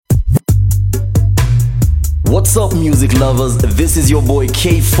What's up, music lovers? This is your boy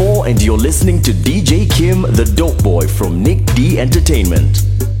K4 and you're listening to DJ Kym, the dope boy from NickDee Entertainment.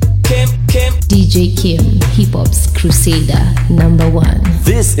 Kym. DJ Kym, hip hop's crusader #1.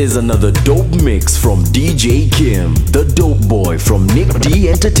 This is another dope mix from DJ Kym, the dope boy from NickDee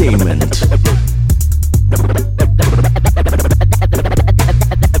Entertainment.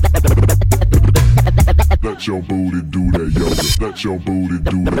 Let your booty do that yoga. Let your booty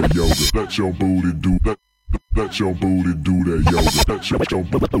do that yoga. Let your booty do that. Let your booty do that yoga. Let your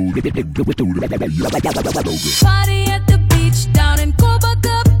booty do that yoga. Party at the beach down in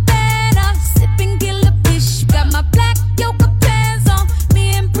Copacabana, sipping killer fish. Got my black yoga pants on.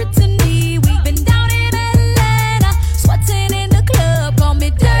 Me and Brittany, we've been down in Atlanta, sweating in the club. Call me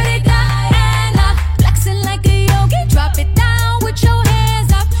Dirty Diana, flexing like a yogi. Drop it down with your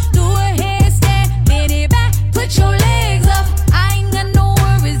hands up. Do a headstand, bend it back, put your legs up. I ain't got no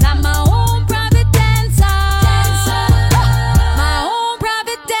worries, I'm my own private dancer. My own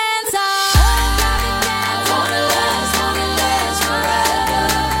private dancer. I wanna last forever.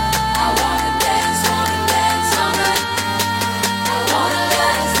 I wanna dance all night. I wanna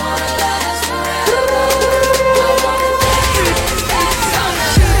last forever. I wanna dance all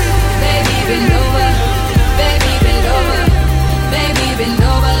night. Baby, bend over. Baby, bend over. Baby, bend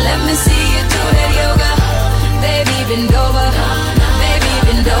over. Let me see you do that yoga. Baby, bend over. Baby,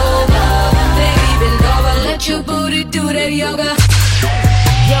 bend over. Baby, bend over. Let your booty do that yoga.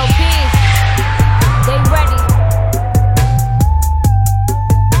 Yo, peace. They ready.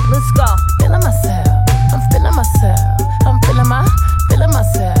 Let's go. Feeling myself, I'm feeling myself, I'm feeling myself, I'm feeling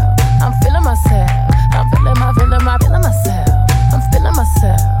myself, I'm feeling myself, I'm feeling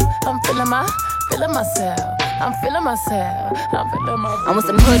myself, I'm feeling myself, I'm feeling myself. I'm with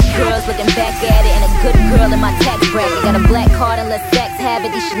some hood girls looking back at it, and a good girl in my tax bracket. Got a black card and let sex have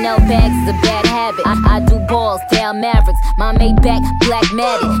it. These Chanel bags is a bad habit. I do balls, down Mavericks. My Maybach, black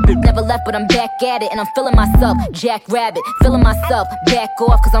matted. Never left, but I'm back at it, and I'm feeling myself, Jack Rabbit. Feeling myself, back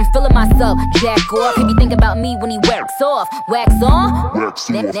off, cause I'm feeling myself, Jack off. He be thinking about me when he wax off. Wax on?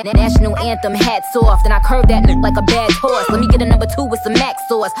 National anthem, hats off. Then I curve that like a bad horse. Let me get a #2 with some Mac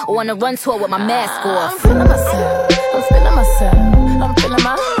sauce, or on a run tour with my mask off. I'm feeling myself, I'm feeling myself, I'm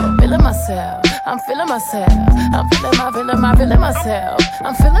feeling myself, I'm feeling myself, I'm feeling myself,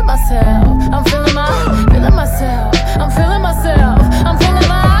 I'm feeling myself, I'm feeling myself, I'm feeling myself, I'm feeling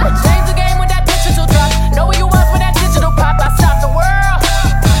my. Change the game with that digital drop. Know where you was with that digital pop. I stop the world.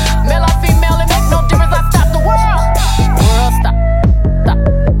 Male or female, it makes no difference. I stop the world. World stop.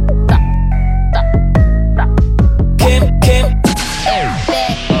 Kym.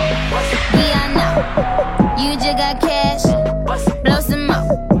 Yeah, I know. You just got cash. Blow some more.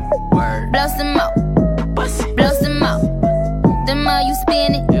 Blow some more. Blow some more. The more you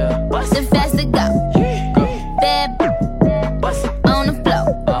spin it, the faster go. Bad on the floor.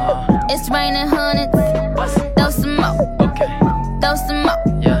 It's raining hundreds. Throw some more. Throw some more.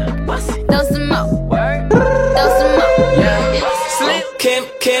 Throw some more. Throw some more. Slim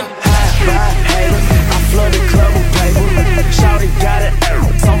Kym. High haters, I flood the club with paper. Shawty got it,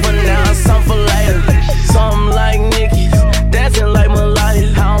 some for now, some for later. Something like Nicki's, dancing like Malaya.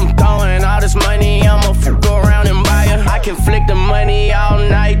 I'm throwing all this money, I'ma go around and buy her. I can flick the money all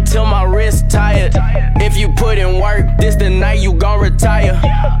night till my wrist tired. If you put in work, this the night you gon' retire.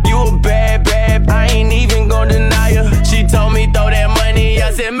 You a bad, I ain't even gon' deny her. She told me throw that money,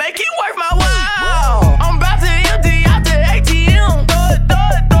 I said make it worth my while. I'm about to empty out the ATM.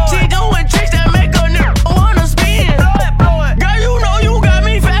 She doing tricks that make a nigga wanna spin. Girl, you know you got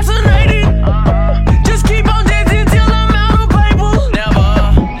me fascinated. Just keep on dancing till I'm out of paper. Never.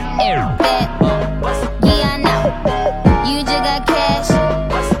 Yeah, I know. You just got cash.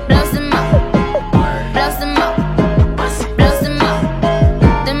 Blow some more. Blow some more. Blow some more.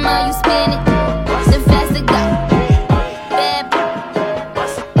 The more you spin it, the faster go. Bad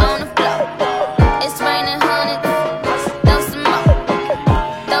on the floor. It's raining hundreds. Throw some more.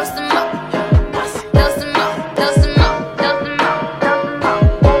 Throw some more. Throw some more. Throw some more. Throw some more.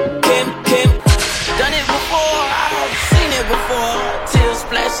 Kym. Done it before, I've seen it before. Tears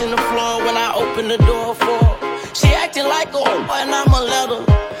splash in the floor when I open the door for her. She acting like a whore and I'm a letter.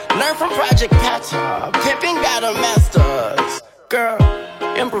 Learn from Project Patter. Pimpin' got a master's. Girl,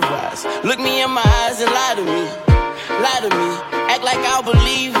 improvise. Look me in my eyes and lie to me. Lie to me. Act like I'll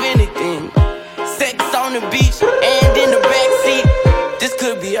believe anything. Sex on the beach and in the backseat. This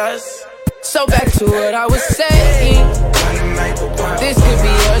could be us. So back to what I was saying. This could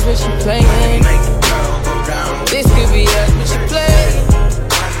be us when she playing. This could be us when she playing.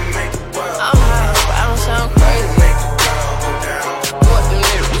 I'm high, but I don't sound crazy. What the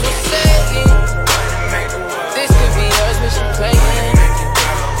lyrics were saying.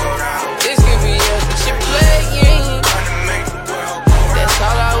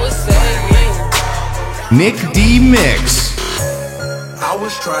 NickDee Mix. I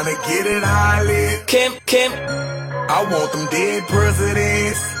was trying to get it high lit. Kym. I want them dead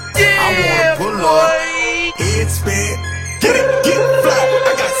presidents. Yeah, I wanna pull up, head spin, get fly.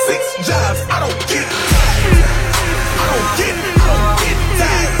 I got 6 jobs, I don't get tired. I don't get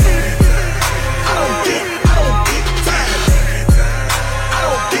tired. I don't get tired. I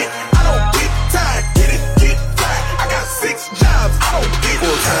don't get tired. Get fly. I got 6 jobs, I don't get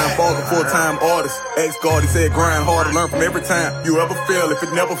full-time baller, full-time artist. Ex-guard, he said grind harder, learn from every time you ever fail. If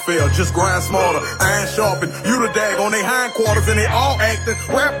it never failed, just grind smarter. Iron sharpened, you the dag on they hindquarters and they all acting.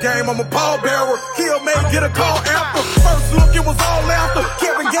 Rap game, I'm a pallbearer. Kill may get a call after. First look, it was all after.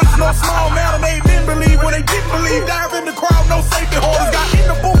 Kevin Gates, no small matter. Made men believe when they didn't believe. Dive in the crowd, no safety holders. Got in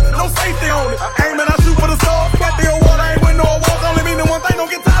the booth, no safety on it. Aiming, I shoot for the stars. Got the award, I ain't win no awards. Only mean the one thing,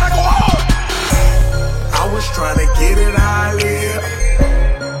 don't get tired, I go hard. I was trying to get it high live.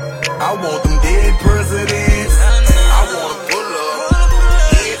 I want them dead presidents. I wanna pull up,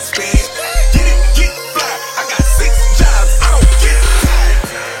 head spin, get fly. I got 6 jobs, I don't get tired.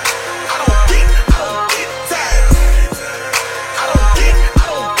 I don't get tired. I don't get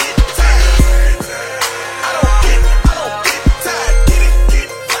tired. I don't get tired. Get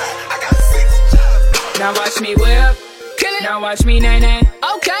fly. I got 6 jobs. Now watch me whip, kill it. Now watch me nay.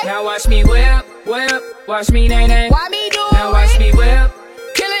 Okay. Now watch me whip. Watch me nay. Why me do it? Now watch me whip.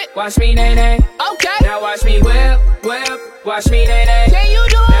 Watch me nay. Okay. Now watch me whip. Watch me nay. Can you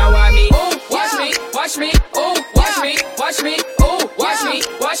do it? Now watch me. Ooh, watch Yeah. me. Watch me. Ooh, watch me. Watch me. Ooh, watch me.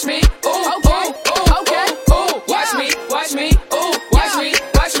 Watch me. Ooh, Okay. Okay. Ooh, watch me. Watch me. Ooh, watch me.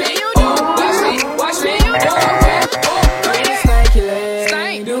 Watch me. Can you do it? Watch me. Watch me. Can you do it? Do the stanky leg.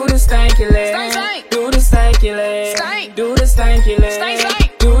 Stank. Do the stanky leg. Stank. Do the stanky leg. Stank. Do the stanky leg.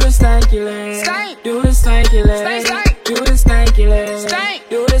 Stank. Do the stanky leg. Stank. Do the stanky leg. Stank. Do the stanky leg. Stank.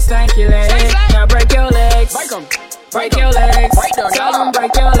 Do the stanky leg. Stank. Now break your legs. Break 'em. Break your legs. Break them. Tell 'em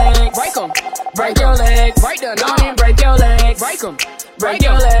break your legs. Break 'em. Break your legs. Break them. Don't even break your legs. Break 'em. Break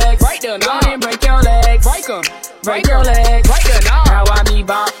your legs. Break them. Don't even break your legs. Break 'em. Break your legs. Break them. Now I me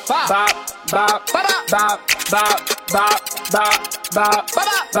bop, Bop. bop, bop, Bop. bop, bop, bop, bop, bop,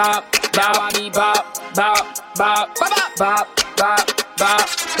 bop, bop. I me bop, bop, bop, bop, bop, bop,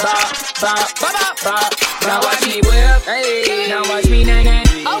 bop, bop, bop. Now watch me whip. Hey. Now watch me nay.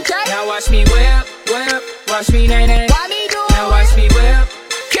 Okay. Now watch me whip. Watch me nay. Why me do it? Now watch me whip.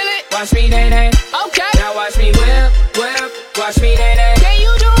 Kill it. Watch me nay. Okay. Now watch me whip. Watch me nay. Can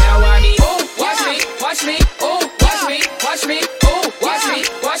you do it? Now watch me. Ooh, watch Yeah. me. Watch me. Ooh, watch me. Watch me. Ooh, watch me.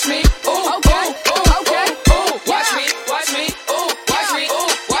 Watch me. Ooh, Okay. ooh, Okay. ooh, watch me. Watch me. Ooh, watch me. Ooh,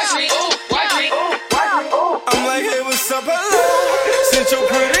 watch me. Ooh, watch me. I'm like, hey, what's up, hello? Since you're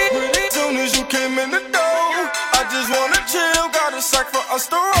pretty, soon as you came in the door, I just wanna chill, got a sack for us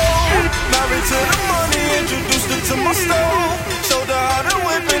to roll. Married to the money, introduced her to my stove. Showed her how to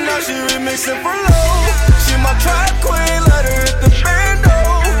whip it, now she remixing for low. She my track queen, let her hit the bando.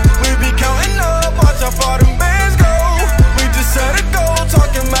 We be counting up, watch how far them bands go. We just set a goal,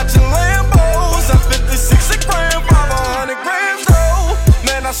 talking matching Lambos. At 56 a gram, 500 grams though.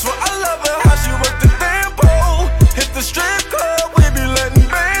 Man, I swear I love her, how she work the damn pole. Hit the strip club, we be letting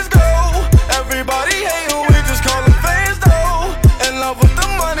bands go. Everybody hate who we just call them fans though. In love with the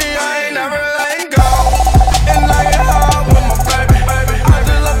money, I ain't never letting go. And I get hard with my baby. I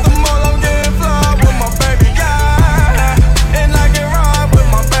just left the mall, I'm getting fly with my baby. Yeah. And I get ride with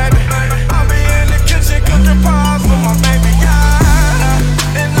my baby. I be in the kitchen cooking pies with my baby.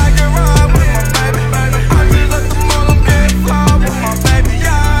 Yeah. And I get ride with my baby. I just left the mall, I'm getting fly with my baby.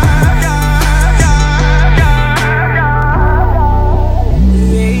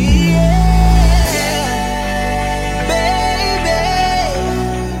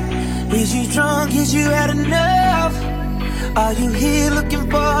 Is you drunk? Is you had enough? Are you here looking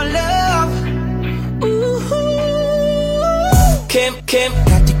for love? Ooh, Kym.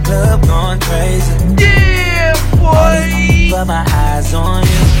 got the club going crazy. Yeah, boy. But my eyes on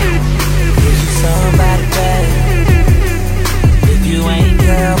you. Is you somebody, baby? If you ain't,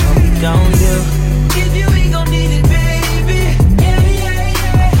 girl, what we gon' do? If you ain't gon' need it, baby. Yeah.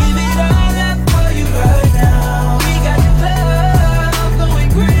 Give it all up for you right now. We got the club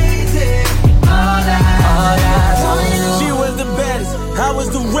going crazy. All eyes on you. She was the baddest, I was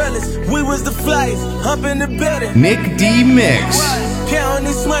the realest. We was the flyest, up in the building. NickDee Mix. Counting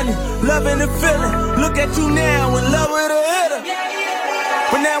this money, loving the feeling. Look at you now, in love with a hitter.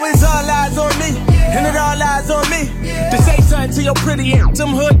 But now it's all eyes on me, and it all eyes on me. To say something to your pretty ass,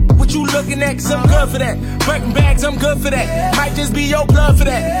 some hood, what you looking at, 'cause I'm good for that. Breaking bags, I'm good for that. Might just be your blood for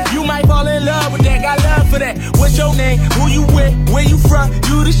that. You might fall in love with that, got love for that. What's your name, who you with, where you from,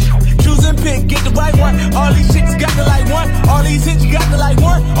 you the shit. choose and pick, get the right one. All these chicks got the like one. All these hits got the like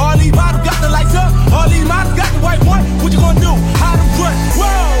one. All these bottles got the lights up. All these models got the right one. What you gonna do? How to run? Whoa!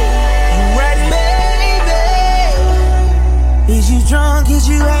 You ready? Baby, is you drunk? Is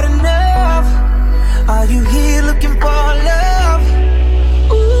you had enough? Are you here looking for love?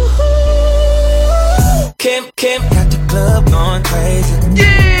 Kym got the club going crazy.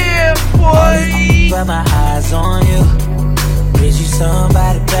 Yeah, boy. Got my eyes on you. Is you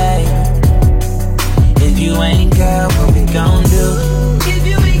somebody, baby? If you ain't, girl, what we gon' do? If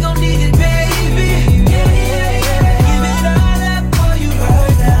you ain't gon' need it, baby. Yeah. Give it all up for you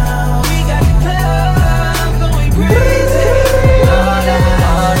right now. We got the club going crazy. All that.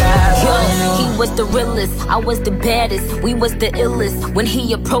 He was the realest, I was the baddest, we was the illest. When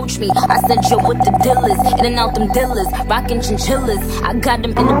he approached me, I said, yo, what the deal is? In and out them dealers, rockin' chinchillas. I got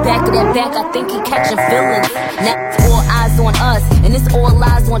him in the back of that back, I think he catching feelings. Now it's all eyes on us, and it's all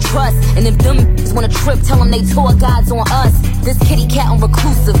lies on trust. And if them wanna trip, tell them they tour guides on us. This kitty cat on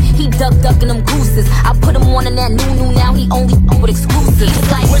reclusive, he ducking them gooses. I put him on in that new, now he only with exclusives.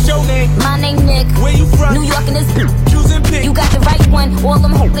 He's like, what's your name? My name Nick. Where you from? New York and this choose and pick. You got the right one, all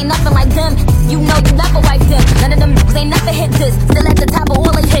them hoes ain't nothing like them. You know you never wipe them. None of them ain't never hit this. Still at the top of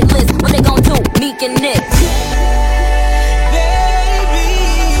all they hit lists. What they gon' do? Meek and Nick.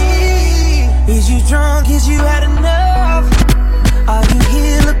 Baby, is you drunk? Is you had enough? Are you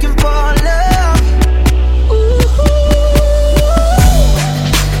here looking for love? Ooh.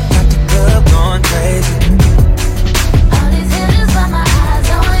 Got the club going crazy. All these hitters got my eyes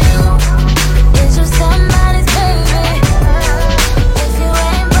on you. Is you somebody's baby? If you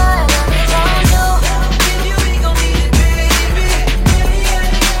ain't mine, what we gon' do? If you ain't gon' need it, baby. Give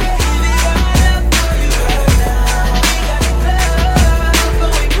it all up for you right now. We got the club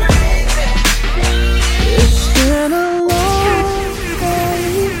going crazy. It's been a long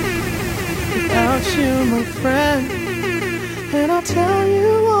day without you, my friend, and I'll tell you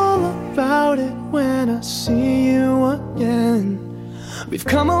all about it when I see you again. We've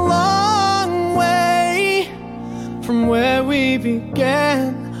come a long way from where we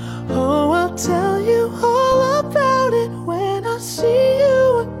began. Oh, I'll tell you all about it when I see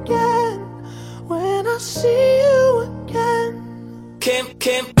you again. When I see you again. Kym.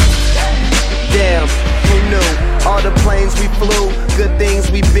 Damn, who knew? All the planes we flew, good things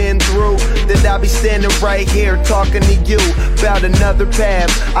we've been through. That I'll be standing right here talking to you about another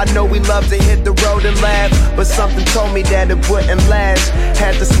path. I know we love to hit the road and laugh, but something told me that it wouldn't last.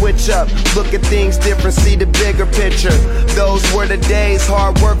 Had to switch up, look at things different, see the bigger picture. Those were the days,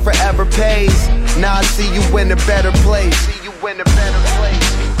 hard work forever pays. Now I see you in a better place.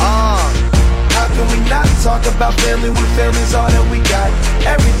 How can we not talk about family when family's all that we got?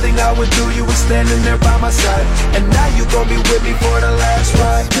 Everything I would do, you were standing there by my side. And now you gon' be with me for the last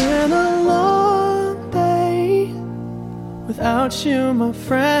ride. It's been a long day without you, my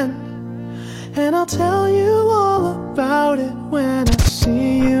friend, and I'll tell you all about it when I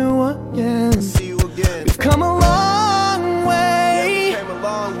see you again. We've come a long way,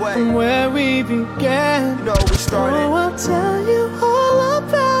 from where we began. You know we started. Oh, I'll tell you all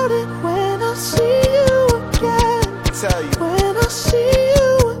about it when I see you again. Tell you. When I see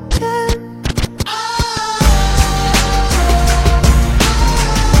you again.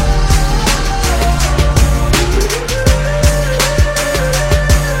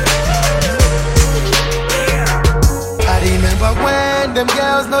 When them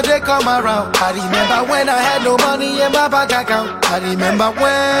girls know they come around. I remember when I had no money in my bank account. I remember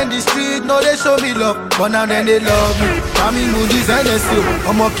when the street know they show me love, but now then they love me. Mommy Moody's and they still,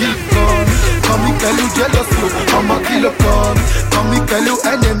 I'ma keep going. Come me tell you jealous you, I'ma kill a come. Come me tell you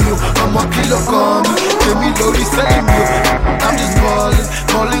enemy you, I'ma kill a come. Give me low, they selling you. I'm just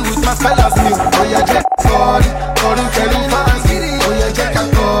calling with my fellas new. Oh yeah, Jack calling tell you fancy. Oh yeah, Jack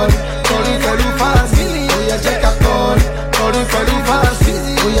calling tell you fancy. Oh yeah, Jack calling fancy.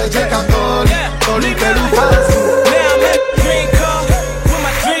 Oh yeah, Jack calling fancy. Now I'm at the green car with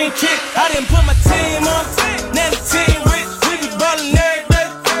my dream chick. I didn't put my team on. Now the team rich, we be ballin' every day.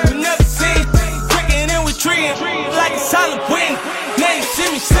 We never seen drinking and we treating like it's Halloween. Now you see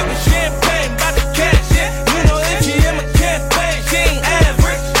me sipping champagne, bout to cash it. You know if she in my campaign, she ain't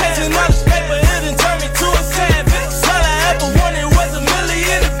average. Chasing all this paper, it done turned me to a savage. All I ever wanted was $1 million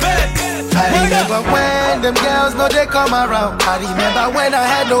in the bag. I remember when them girls know they come around. I remember when I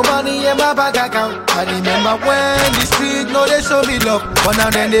had no money in my bank account. I remember when the street know they show me love, but now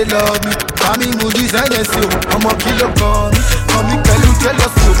then they love me. Mommy Moody's and they still, I'ma kill a gun. Come me tell you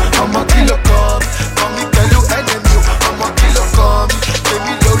jealous you, I'ma kill a gun. Come me tell you enemy you, I'ma kill a gun. Give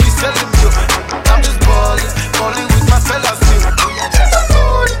me low, selling you. I'm just balling with my fellas new. Oh yeah, Jack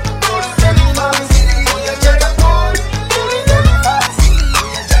calling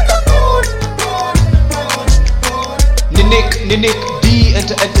NickDee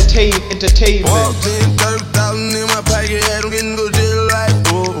Entertainment. Walked in, 30,000 in my pocket, had them getting go jail like,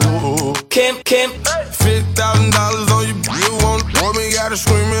 ooh. Kym, $50,000 on you, you want me, gotta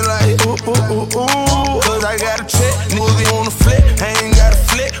screaming like, ooh. Cause I got a check, nigga on the flip, I ain't got a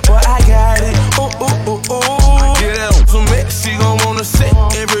flip, but I got it, ooh. Get out some mix, she gon' wanna sit,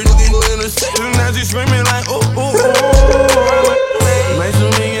 every nigga go in the section, now she screaming like, ooh. Make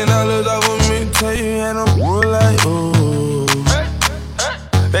some $1 million off of me, tell you, and I'm like, ooh.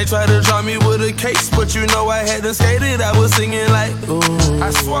 They tried to draw me with a case, but you know I hadn't skated. I was singing like, ooh.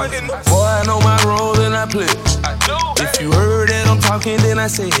 I swear, boy, I know my role and I play. I do. If you heard that I'm talking, then I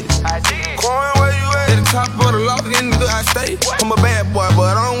said it. I did. Coin, where you at? At the top of the loft, in the I stay. I'm a bad boy,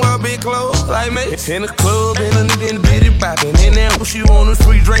 but I don't wear big clothes like me. In the club, in the nigga in the bitty poppin'. And then when she want a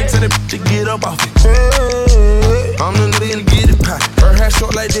free drink, tell the to get up off it. Hey, I'm the nigga in the get it poppin'. Her hair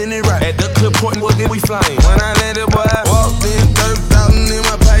short like Denny Rock. At the clip point, we flying. When I landed, boy, I walked in, 30,000 in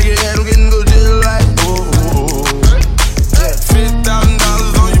my pocket, had them getting go jail like, ooh. $50,000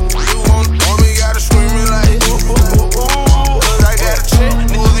 on you, you want me, gotta screaming like, ooh. Cause I got a check,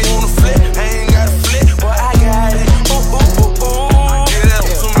 nigga on the flip, I ain't got a flip, but I got it, ooh. Get out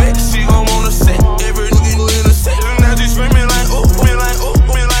some mix, she gon' wanna sit, every nigga go in the section, now she screaming like, ooh.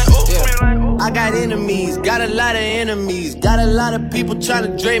 I got enemies, got a lot of enemies, got a lot of people trying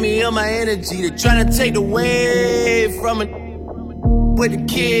to drain me of my energy. They trying to take away from it. With the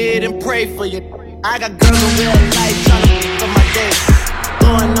kid and pray for you. I got girls in real life trying to for my day.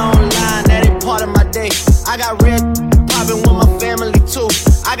 Going online, that ain't part of my day. I got real popping with my family too.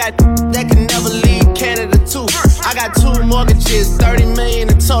 I got that can never leave Canada too. I got 2 mortgages, 30 million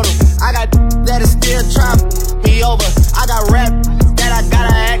in total. I got that is still trying to me over. I got rap that I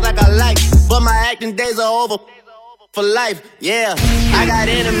gotta act like I like, but my acting days are over. For life, yeah. I got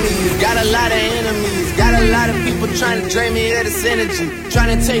enemies, got a lot of enemies, got a lot of people trying to drain me of this energy,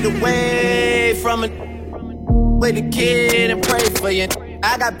 trying to take away from it. With the kid and pray for you.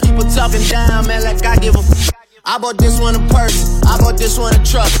 I got people talking down, man, like I give a f. I bought this one a purse, I bought this one a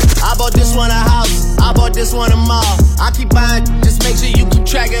truck, I bought this one a house, I bought this one a mall. I keep buying, just make sure you keep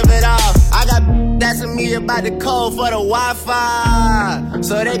track of it all. I got asking me about the code for the Wi-Fi,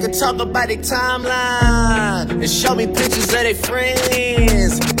 so they can talk about their timeline and show me pictures of their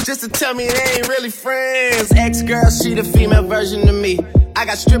friends, just to tell me they ain't really friends. Ex-girl, she the female version of me. I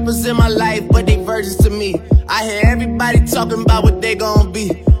got strippers in my life, but they virgins to me. I hear everybody talking about what they gon'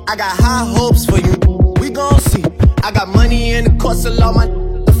 be. I got high hopes for you. We gon' see. I got money in the course of all my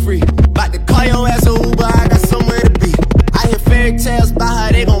free. About to call your ass a Uber, I got somewhere to be. I hear fairy tales about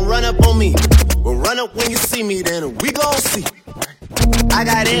how they gon' run up on me. Well, run up when you see me, then we gon' see. I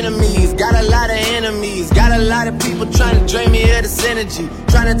got enemies, got a lot of enemies, got a lot of people trying to drain me of this energy,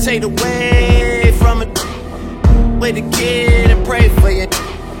 trying to take away from it. With the kid and pray for you.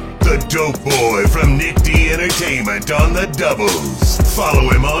 The dope boy from NickDee Entertainment on the doubles. Follow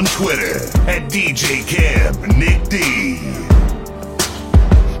him on Twitter at DJ Kym NickDee.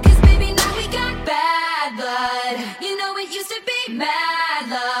 Cause baby, now we got bad blood. You know it used to be mad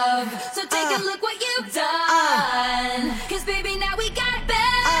love. So take a look what you've done. Cause baby, now we got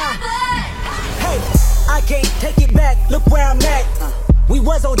bad blood. Hey, I can't take it back. Look where I'm at. We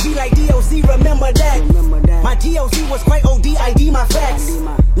was OG like DOC, remember that. My TOC was quite OD, ID my facts.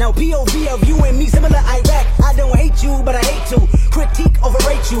 Now POV of you and me, similar Iraq. I don't hate you, but I hate to critique,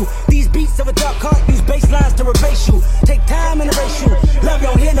 overrate you. These beats of a dark heart, use bass lines to replace you. Take time and erase you. Love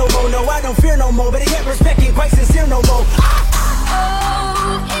don't hear no more, no, I don't fear no more. But I get respect ain't quite sincere no more.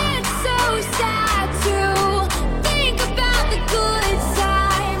 Oh, it's so sad to think about the good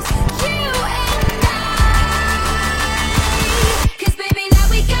times, you and I. Cause baby, now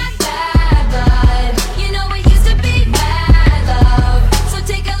we got bad blood. You know it used to be mad love. So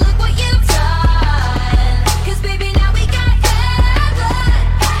take a look what you've done. Cause baby, now we got bad blood.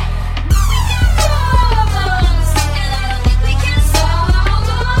 Now we got problems, and I don't think we can solve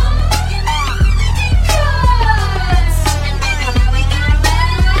them. You know we making cuts, and baby, now we got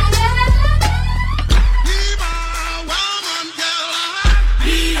bad blood. Be my woman, girl,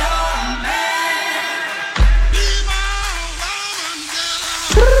 be your man. Be my woman, girl,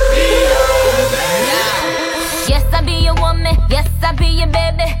 be your man. Yes, I be your woman. Yes, I be your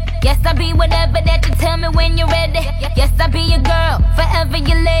baby. Yes, I be whatever that you tell me when you're ready. Yes, I be your girl, forever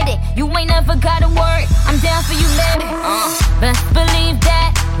your lady. You ain't never gotta worry, I'm down for you, baby. Best believe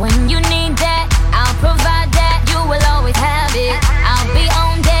that when you need that, I'll provide that. You will always have it. I'll be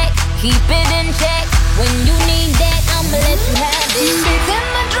on deck, keep it in check. When you need that, I'ma let you have it. Beats in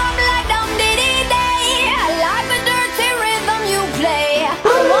my drum like Dum Diddy Day. I like the dirty rhythm you play. I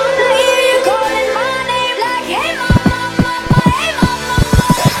wanna hear you calling my name like, hey mama, mama,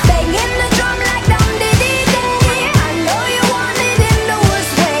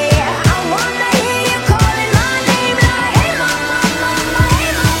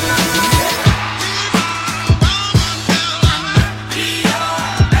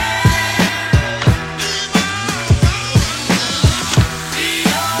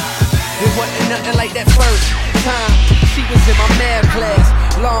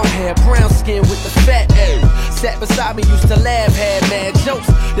 sat beside me used to laugh, had mad jokes.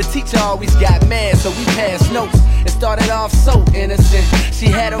 The teacher always got mad, so we passed notes. It started off so innocent. She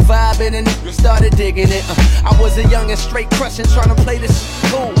had a vibe and a nigga started digging it. I was a young and straight crushing, trying to play this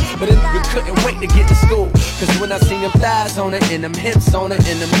cool, but a nigga couldn't wait to get to school. Cause when I seen them thighs on it, and them hips on it,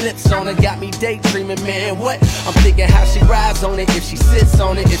 and them lips on it, got me daydreaming, man, what? I'm thinking how she rides on it, if she sits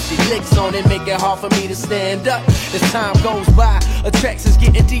on it, if she licks on it, make it hard for me to stand up. As time goes by, attractions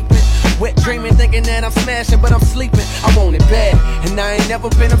getting deeper. Wet dreaming, thinking that I'm smashing, but I'm sleeping. I want it bad, and I ain't never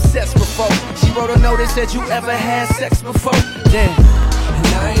been obsessed before. She wrote a note that said, you ever had sex before? Damn. And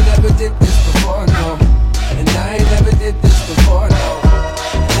I ain't never did this before, no. And I ain't never did this before, no.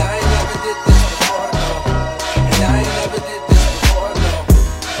 And I ain't never did this before, no. And I ain't never did this before, no.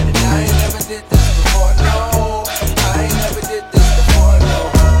 And I ain't never did this before, no. I ain't never did this before, no.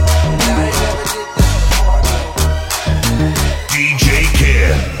 And I ain't never did this before, no. DJ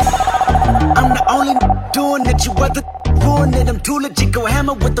Kym. I'm the only doing it, you other ruin it. I'm too legit, go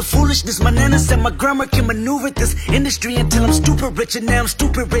hammer with the foolishness. My nana said my grandma can maneuver this industry until I'm stupid rich, and now I'm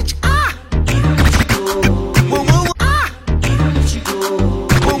stupid rich. Ah! Whoa, whoa, ah!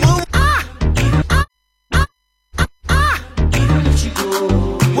 Whoa, whoa, ah!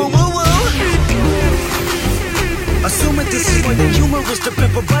 Whoa, whoa, whoa. Assuming this is more than humorous, the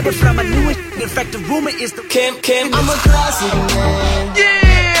pepper butterfly, my newest. In fact, the rumor is the Kym. I'm a classic man.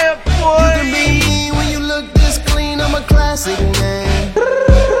 Yeah, boy. You can be me when you look this clean. I'm a classic man.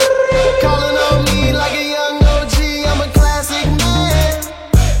 Calling on me like a young OG. I'm a classic man.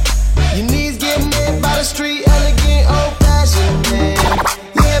 Your knees get met by the street, elegant, old-fashioned man.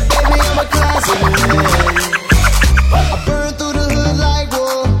 Yeah, baby, I'm a classic man. I burn through the hood like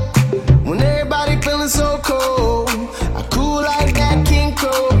wool. When everybody feeling so cold, I cool like that King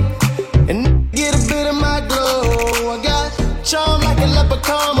Cole. And get a bit of my glow. I got charm like a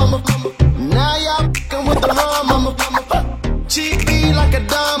leprechaun, mama. Now y'all f***ing with the rum, mama. Cheap beat like a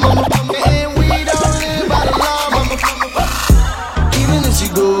dime, mama. And we don't live by the law, mama. Even if she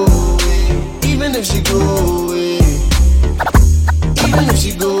go away, even if she go away, even if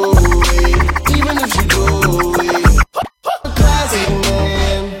she go away, even if she go away. Classic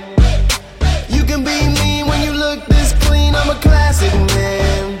man. You can be me when you look this clean. I'm a classic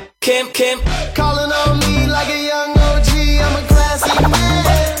man. Kym. Calling on me like a young OG. I'm a classic man.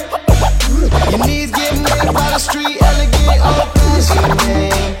 Your knees get met by the street, elegant, old-fashioned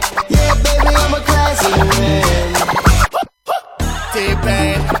man. Yeah, baby, I'm a classic man.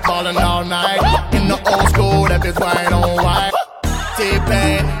 T-Pain, ballin' all night. In the old school, that bitch white on white.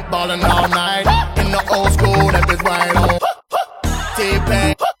 T-Pain, ballin' all night. In the old school, that bitch white on.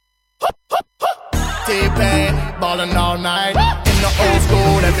 T-Pain, ballin' all night. In the old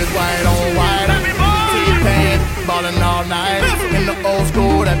school, that bitch white on white. T-Pain, ballin' all night. In the old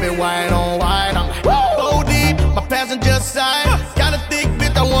school, that bitch white on white. I'm like, oh deep, my passenger side. Got a thick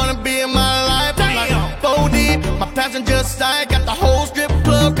bitch, I wanna be in my life. I'm like, 4 deep, my passenger side. Got the whole strip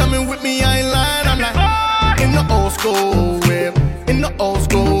club coming with me, I ain't lying. I'm like, in the old school whip, in the old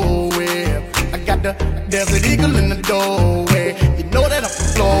school whip. I got the Desert Eagle in the doorway. You know that I'm from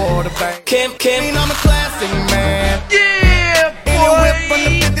Florida, babe. Kym. I'm a classic man. Yeah, boy. In the whip from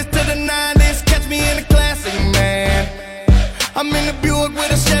the 50s to the 90s, catch me in a classic man. I'm in the Buick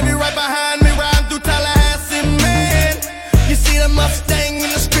with a Chevy right behind me, riding through Tallahassee, man. You see the Mustang in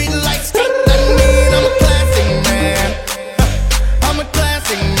the street lights, that mean I'm a classic man. I'm a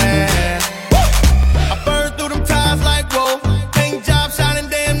classic man. I burn through them tires like whoa. Paint job shining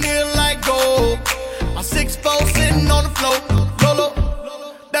damn near like gold. I'm 6'4" sitting on the floor. Lolo,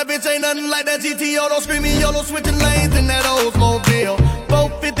 that bitch ain't nothing like that GTO. Don't screaming YOLO, switching lanes in that Oldsmobile.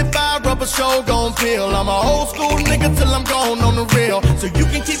 455 rubber show gon' feel. I'm a old school nigga till I'm gone on the real. So you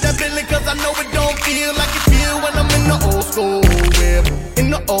can keep that Bentley cause I know it don't feel like it feel when I'm in the old school whip. In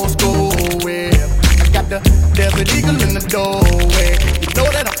the old school whip. I got the Desert Eagle in the doorway. You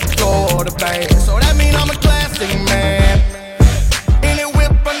know that I'm from Florida, babe. So that mean I'm a classic man. In it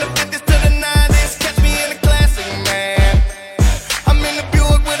whip from the 50s to the 90s. Catch me in a classic man. I'm in the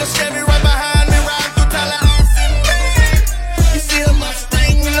Buick with a Chevy right behind me, riding through Tallahassee, man. You see a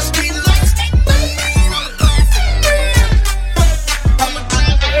Mustang in the street lights, I'm a classic man. I'm a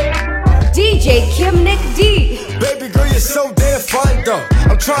classic. DJ Kym NickDee. Baby girl, you're so damn fine though.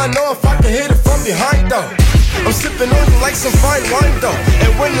 I'm trying to know if I can hit it from behind though. I'm sipping on you like some fine wine though.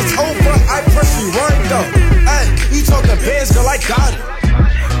 And when it's over, I press rewind though. Ay, you talking bands, girl, I got it.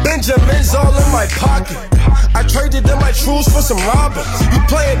 Benjamin's all in my pocket. I traded in my trues for some robbers. You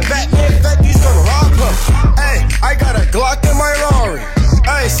playing Batman, Becky's gonna rob her. Ay, I got a Glock in my Rari.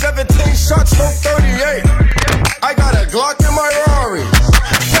 Ay, 17 shots, no 38. I got a Glock in my Rari.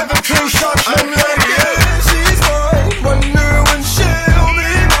 17 shots, no 38. She's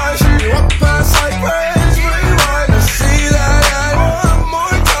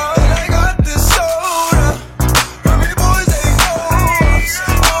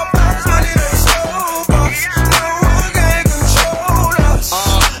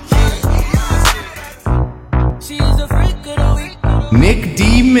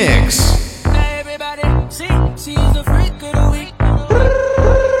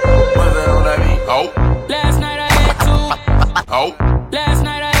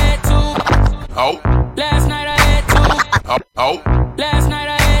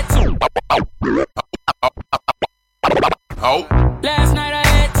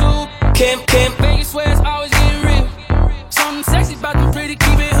Kym. Vegas where it's always getting real. Something sexy about them pretty,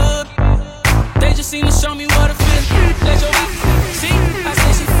 keep it hood. They just seem to show me what I feel. Let your see, I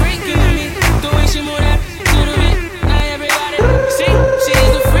say she freaking to me. The way she move that to the beat. Now everybody see, she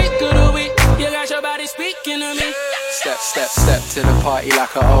is the freak of the week. You got your body speaking to me. Step to the party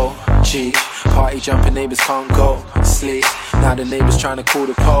like a OG. Party jumping, neighbors can't go sleep. Now the neighbors trying to call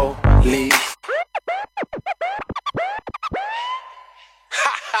the police.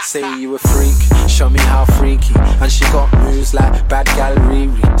 Say you a freak, show me how freaky. And she got moves like bad gal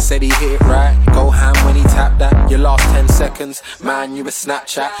Riri. Said he hit it right, go ham when he tapped that. Your last 10 seconds, man, you a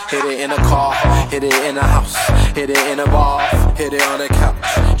Snapchat. Hit it in a car, hit it in a house, hit it in a bar, hit it on a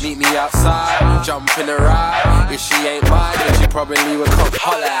couch. Meet me outside, jump in the ride. If she ain't mine, then she probably would come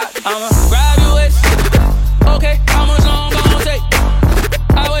holler at me. I'ma grab your waist. Okay, how much long gon' take?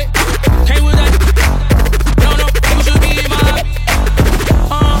 I wait, came with that. No, you should be mine.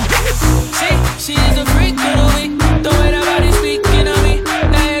 She is a freak of the week. The way that body speaking of me.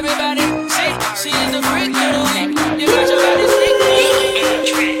 Now everybody she is a freak of the week. You got your body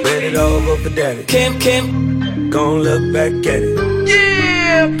speaking. Bend it over for daddy. Kym. Gon' look back at it.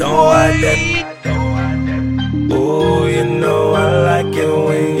 Yeah, don't hide that. Oh, you know I like it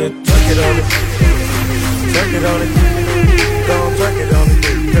when you twerk it on it. Twerk it on it. Gon' twerk it on it.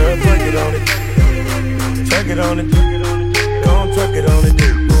 Girl, twerk it on it. Twerk it on it. Gon' twerk it on it.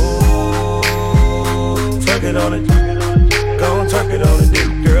 Twerk it on it, gon' twerk it on it,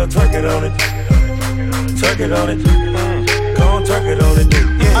 girl, twerk it on it, twerk it on it, gon' twerk it on it,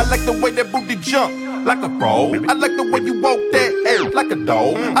 yeah. I like the way that booty jump like a pro. I like the way you walk that ass like a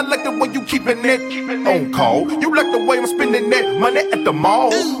dog. I like the way you keepin' that on call. You like the way I'm spending that money at the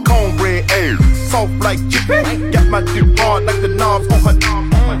mall. Cornbread ass, soft like chicken. Got my dick hard like the knobs on her.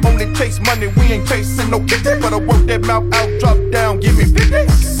 Only chase money, we ain't chasing no kitty. But I work that mouth out, drop down, give me 50.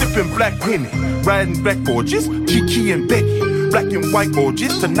 Sippin' black Henny, riding black orgies, Kiki and Becky, black and white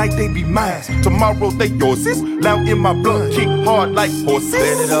orgies. Tonight they be mine, tomorrow they yours. Loud in my blood, kick hard like horses.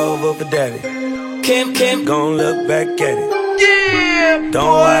 Bend it over for daddy. Kym. Gon' look back at it. Yeah,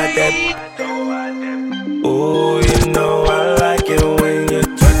 don't hide that. Oh, you know I like it when you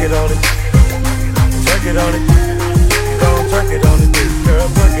twerk it on it. Twerk it on it. Gon' twerk it on it. Girl,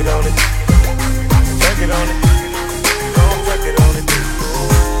 twerk it on it. Twerk it on it. Gon' twerk it on it.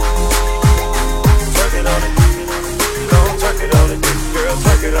 Twerk it on it. Gon' twerk it on it. Girl,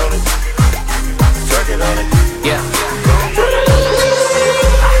 twerk it on it. Twerk it on it. Yeah.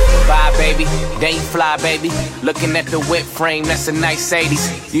 Bye, baby. They ain't fly, baby. Looking at the whip frame, that's a nice 80s.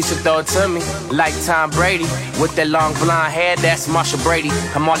 Used to throw it to me like Tom Brady. With that long blonde hair, that's Marshall Brady.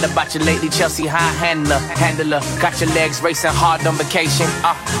 I'm all about you lately, Chelsea high handler. Got your legs racing hard on vacation.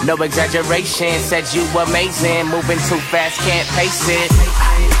 No exaggeration, said you amazing. Moving too fast, can't pace it.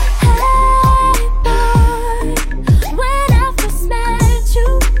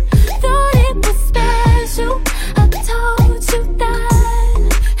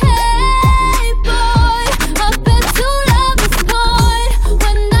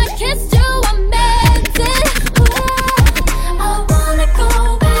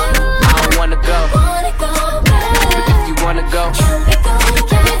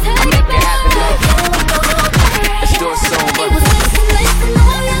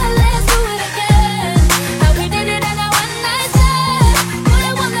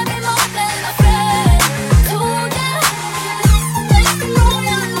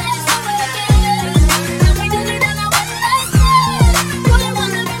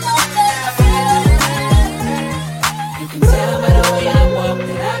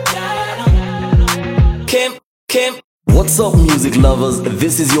 What's up, music lovers?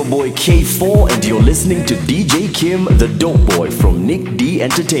 This is your boy K4 and you're listening to DJ Kym, the dope boy from NickDee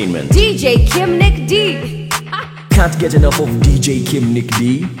Entertainment. DJ Kym NickDee. Can't get enough of DJ Kym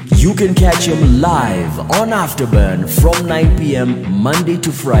NickDee? You can catch him live on Afterburn from 9 p.m. Monday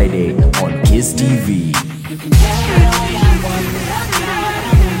to Friday on Kiss TV.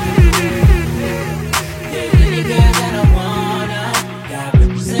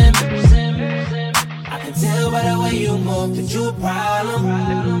 You move that you a problem.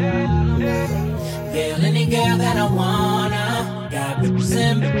 Feel any girl that I wanna. Got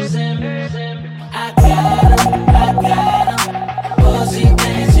represent. I got him. Pussy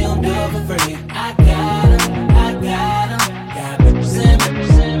things you do for free. I got him. Got represent.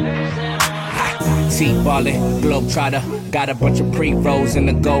 See, Ballin', globetrotter. Got a bunch of pre-rolls in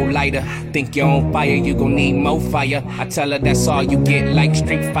the gold lighter. Think you're on fire, you gon' need more fire. I tell her that's all you get, like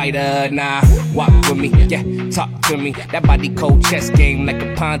Street Fighter. Nah, walk with me, yeah, talk to me. That body cold chess game like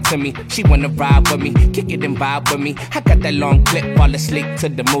a pawn to me. She wanna ride with me, kick it and vibe with me. I got that long clip, fall asleep to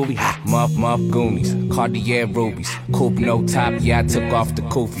the movie. Muff Goonies, Cartier rubies. Coupe no top, yeah, I took off the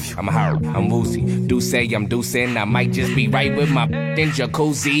kufi. I'm hard, I'm woozy. Do say I'm deucing, I might just be right with my in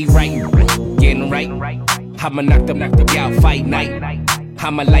jacuzzi. Right, getting right. I'ma knock them out, fight night.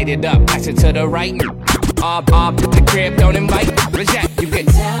 I'ma light it up, pass it to the right. All the crib, don't invite. Reject, you can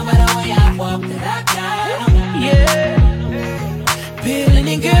tell by the way I walk that I got. Yeah, feel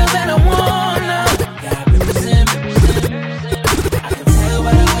any girl that I wanna. Gotta represent. I can tell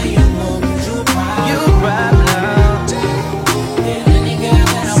by the way you move, you ride now. Feel any girl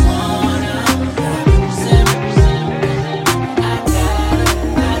that I wanna. Gotta represent. I got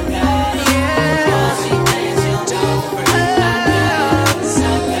it, yeah. All she thinks you do, I got it.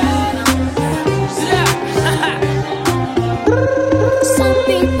 Some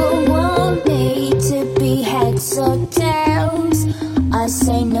people want me to be heads or tails. I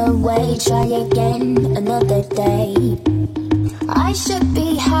say no way, try again another day. I should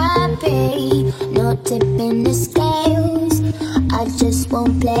be happy, not tipping the scales. I just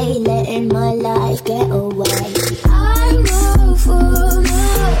won't play, letting my life get away. I'm no fool, no,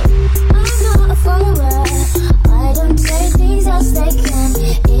 I'm not a follower. I don't take things as they come,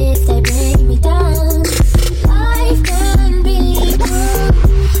 if they bring me down. Life can be good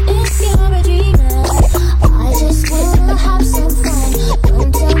if you're a dreamer. I just wanna have some fun.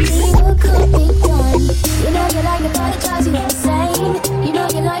 Don't tell me what could be done. You know you like it, but it drives you insane. You know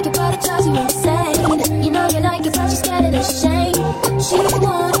you like it, but it drives you insane. You know you like it, but you're scared of the shame. She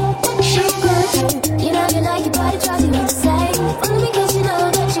won't, she could. You know you like it, but it drives you insane. Only because you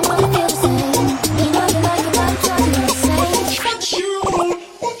know that you wanna feel the same. You know you like it, but it drives you insane. What you want,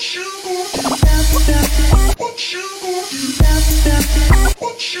 what you want, what you want, what you want, what you want,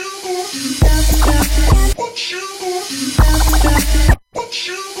 what you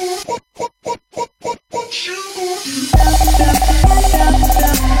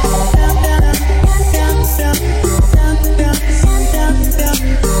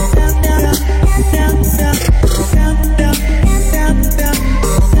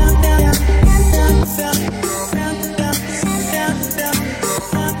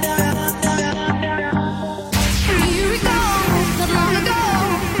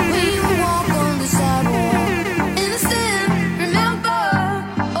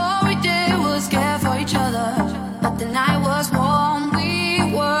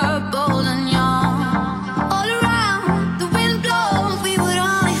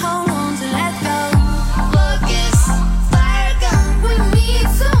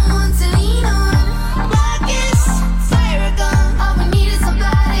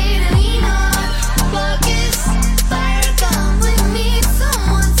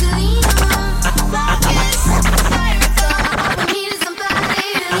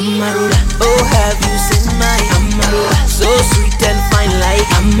Amarula, oh have you seen my Amarula? So sweet and fine like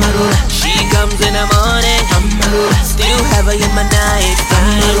Amarula. She comes in the morning, Amarula. Still have her in my night,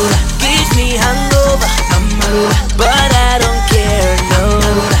 Amarula. Gives me hangover, Amarula. But I don't care, no.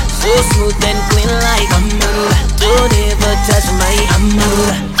 Amarula. So smooth and clean like Amarula. Don't ever touch my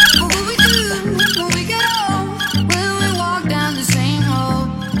Amarula. What will we do when we get home? Will we walk down the same road?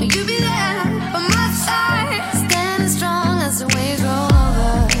 Will you be there by my side? Standing strong as the waves roll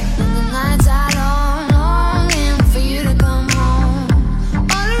over. And the nights are long, longing for you to come home.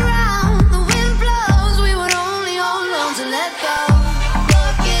 All around, the wind blows. We would only hold on to let go.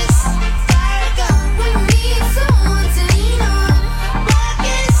 Rockets, fire gun. We need someone to lean on.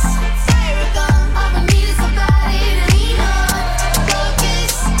 Rockets, fire gun. All we need is somebody to lean on.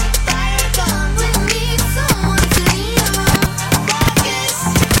 Rockets, fire gun. We need someone to lean on. Rockets,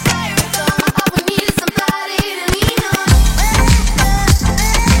 fire gun. All we need is somebody to lean on.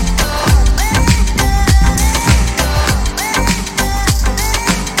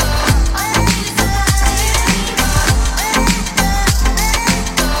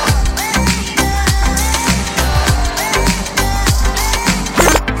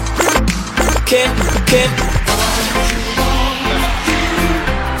 Kym.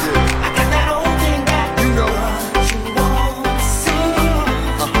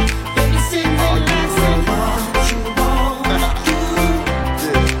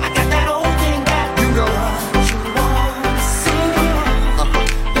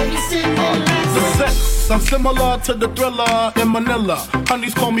 I'm similar to the Thriller in Manila.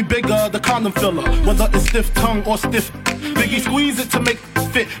 Honeys call me bigger, the condom filler. Whether it's stiff tongue or stiff, Biggie squeeze it to make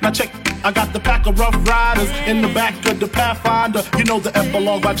it fit. Now check I got the pack of rough riders in the back of the Pathfinder. You know the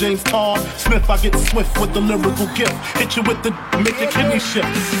epilogue by James Todd Smith. I get swift with the lyrical gift. Hit you with the make your kidney shift.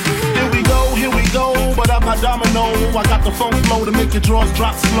 Here we go, but I'm not domino. I got the funk flow to make your drawers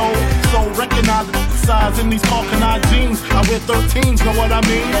drop slow. So recognize the size in these Falconite jeans. I wear 13s, know what I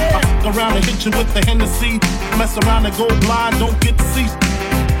mean? I fuck around and hit you with the Hennessy. Mess around and go blind, don't get to see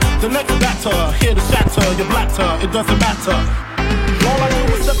the next batter. Here to shatter your blatter, it doesn't matter. All I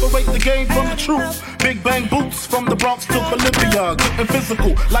do is separate the game from the truth. Big bang boots from the Bronx to Bolivia. Getting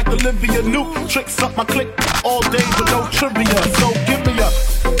physical like Olivia Newt. Tricks up my click all day with no trivia. So give me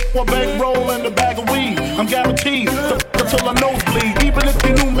a bankroll and a bag of weed. I'm guaranteed to until I nosebleed. Even if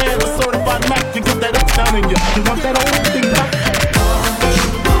you knew, man, a certified Mac, you get that uptown in you. You want that old thing back?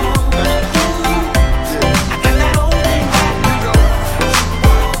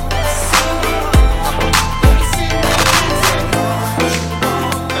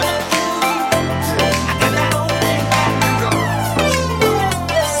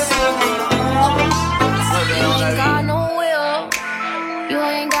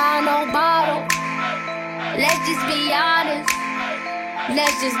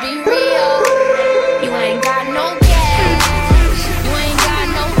 Let's just be real. You ain't got no cash. You ain't got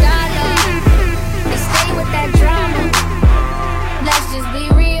no dollar. They stay with that drama. Let's just be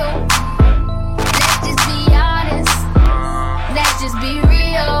real. Let's just be honest. Let's just be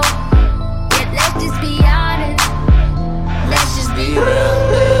real. Yeah, let's just be honest. Let's just be real.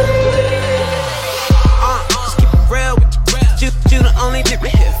 Just keep it real with you. You the only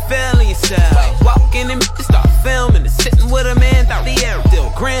nigga here feeling yourself. Walking and start filming and sitting with a man thought the air still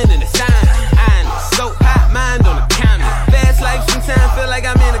grinning the sign. I know so hot mind on the counter. Fast life sometimes feel like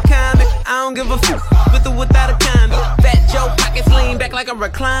I'm in a comic. I don't give a fuck with or without a condom. Fat Joe pockets lean back like a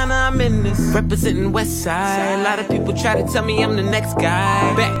recliner. I'm in this representing West Side. A lot of people try to tell me I'm the next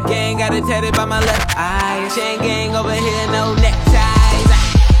guy. Back gang got it tatted by my left eye. Chain gang over here, no neckties.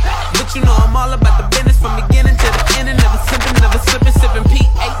 But you know I'm all about the business from beginning to the end. And never simping, never slipping, sipping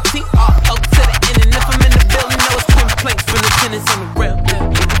P-A-T R-O to the end. And if I'm in the building, know it's complaints from the tenants on the grill.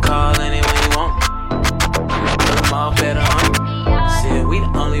 You can call anyone you want. I'ma put them all better on. Said we the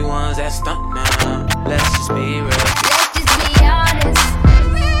only ones that stunt now. Let's just be real. Let's just be honest.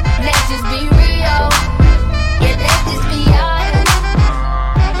 Let's just be real. Yeah, let's just be honest.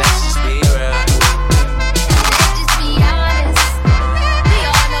 Let's just be real. Let's just be honest. We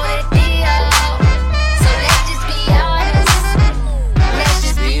all know the deal. So let's just be honest. Let's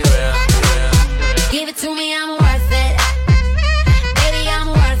just be real. Give it to me, I'm worth it. Baby, I'm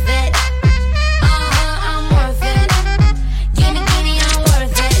worth it. I'm worth it. Give me, I'm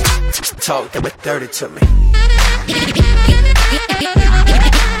worth it. Talk dirty to me.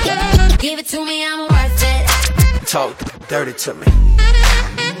 Give it to me, I'm worth it. Talk dirty to me.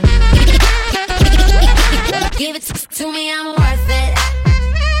 Give it to me, I'm worth it.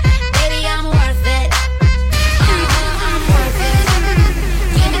 Baby, I'm worth it. I'm worth it.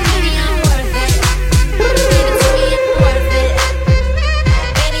 Give it to me, I'm worth it. Give it to me, I'm worth it.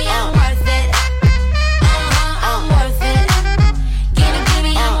 Baby, I'm worth it. I'm worth it. Give it to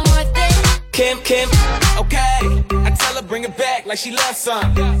me, I'm worth it. Kym, okay. I tell her bring it back like she loves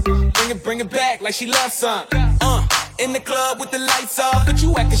some. Bring it back like she loves some. In the club with the lights off, but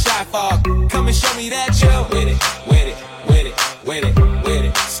you acting shy for. Come and show me that you're with it, with it, with it, with it, with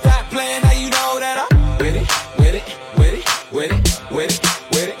it. Stop playing, how you know that I'm with it, with it, with it, with it, with it,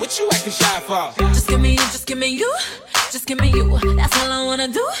 with it. What you acting shy for? Just give me you, just give me you, just give me you. That's all I wanna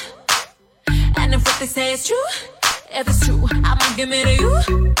do. And if what they say is true, if it's true, I'ma give it to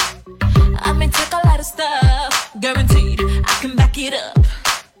you. I may take a lot of stuff, guaranteed I can back it up.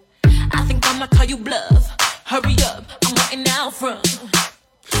 I think I'ma call you bluff. Hurry up, I'm waiting out front.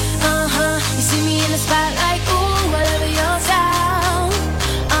 You see me in the spotlight, ooh, whatever your style.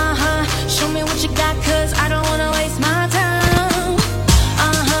 Show me what you got, cause I don't wanna waste my time.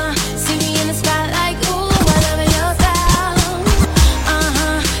 See me in the spotlight, ooh, whatever your style.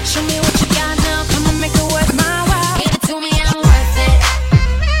 Show me what you got now, come on, make it worth my while. Give it to me, I'm worth it.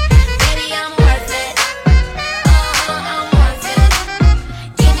 Baby, I'm worth it. I'm worth it.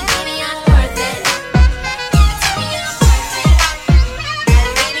 Give it to me, I'm worth it.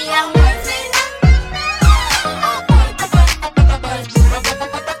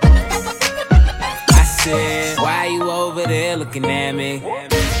 Why you over there looking at me?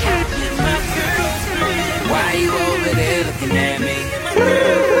 Why you over there looking at me?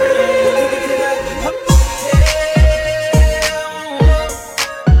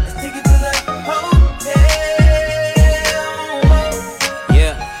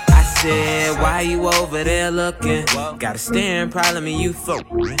 Yeah, I said, why you over there looking looking. Got a staring problem and you folk.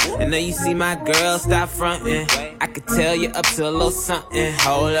 And now you see my girl, stop fronting. I could tell you up to a little something.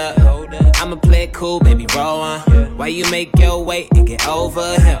 Hold up, I'ma play it cool, baby, roll on. Why you make your way and get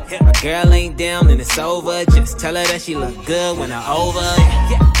over here? My girl ain't down and it's over. Just tell her that she look good when I'm over.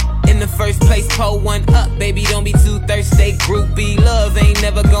 In the first place, pull one up, baby, don't be too thirsty. Groupie love ain't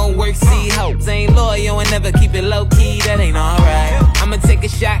never gon' work. See, hoes ain't loyal and never keep it low key. That ain't alright. I'ma take a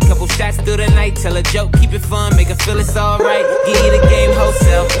shot, couple shots through the night. Tell a joke, keep it fun, make her feel it's alright. Give you the game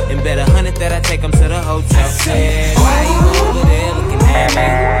wholesale, and bet 100 that I take them to the hotel. Said, why you over there looking at me?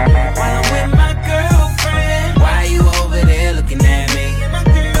 While I'm with my girlfriend. Why you over there looking at me?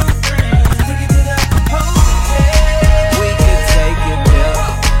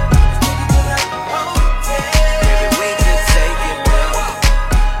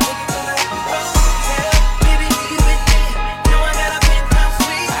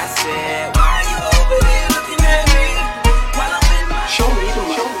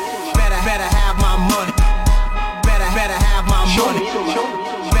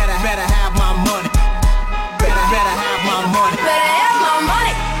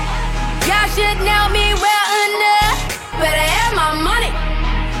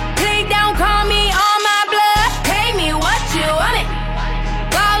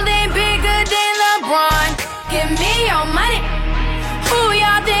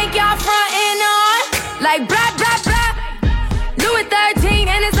 Like blah, blah, blah. Louis 13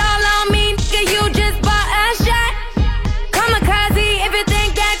 and it's all on me, nigga, you just bought a shot. Kamikaze if you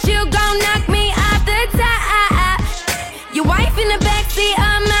think that you gon' knock me off the top. Your wife in the backseat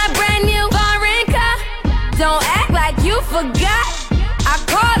of my brand new foreign car. Don't act like you forgot. I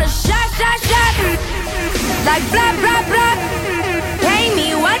called a shot, shot, shot. Like blah, blah, blah. Pay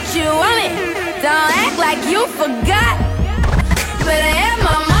me what you want it. Don't act like you forgot. Better have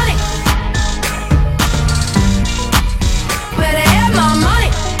my money. Better have my money.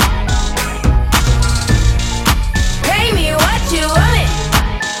 Pay me what you want it.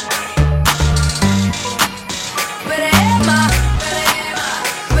 Better have my.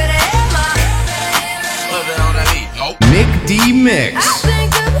 Nick D Mix. I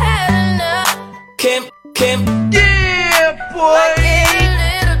think I've had enough. Kym. Yeah, boy.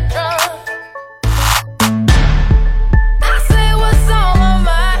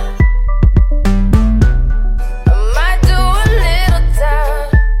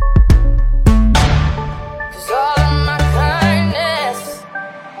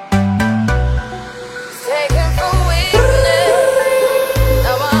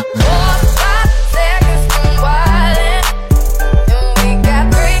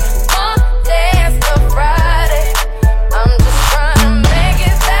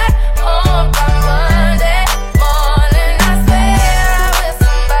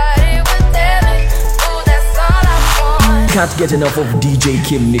 Can't get enough of DJ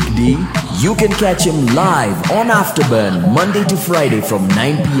Kym NickDee? You can catch him live on Afterburn Monday to Friday from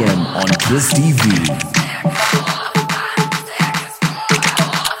 9 p.m. on Kiss TV.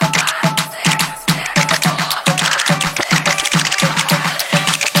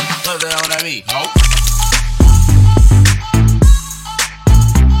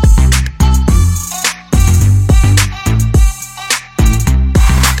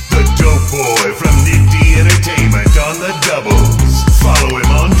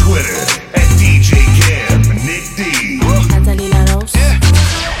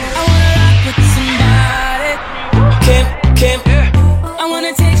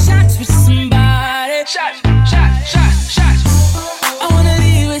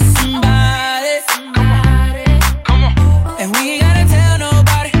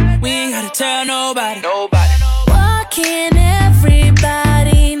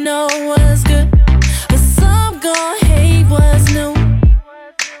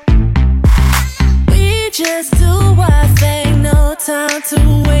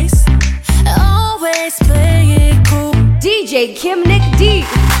 DJ Kym NickDee.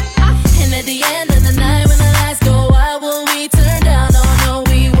 And at the end of the night when the lights go out, will we turn down? Oh no,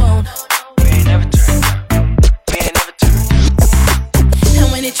 we won't. We ain't never turned down. We ain't never turned down.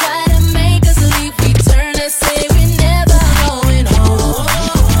 And when they try to make us leave, we turn and say we're never going home.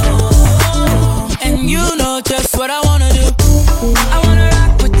 And you know just what I wanna do. I wanna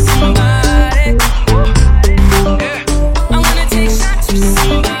rock with somebody. I wanna take shots with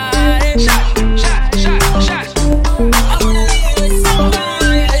somebody. Shots.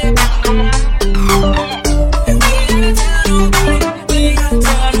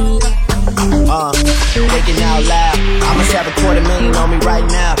 Thinking out loud, I must have $250,000 on me right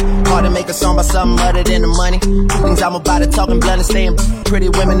now. make a song about something other than the money. Two things I'm about to talking blunt and staying pretty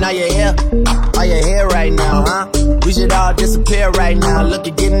women. Are you here? Are you here right now, huh? We should all disappear right now. Look,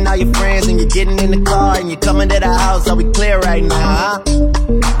 you're getting all your friends and you're getting in the car and you're coming to the house. Are we clear right now, huh?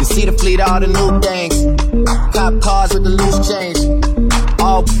 You see the fleet, all the new things. Cop cars with the loose change.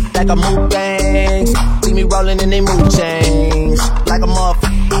 All like I move things. See me rolling in they mood change. Like a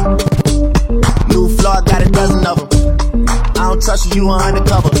motherfucker. New floor, got a dozen of them. I don't trust you, you are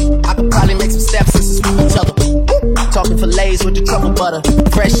undercover. I could probably make some stepsisters from each other. Talking fillets with the truffle butter.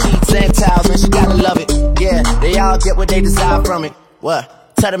 Fresh sheets and towels, man, she gotta love it. Yeah, they all get what they desire from it.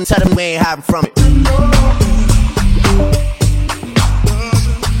 What? Tell them we ain't hiding from it.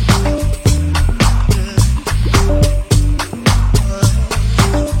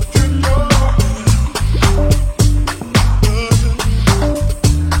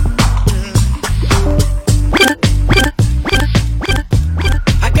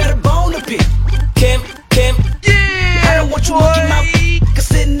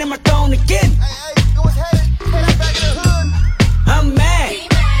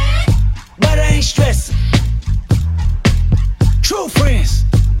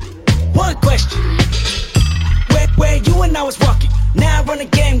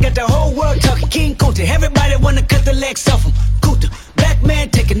 Everybody wanna cut the legs off him. Kuta, black man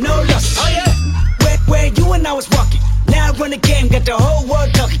taking no losses. Oh yeah. Where you and I was walking. Now I run the game, got the whole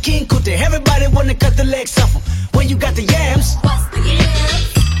world talking. King Kuta, everybody wanna cut the legs off him. When you got the yams. What's the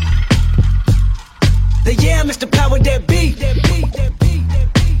yams? The yam is the power that be.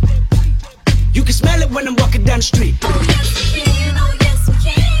 You can smell it when I'm walking down the street. Oh yes we can, oh yes we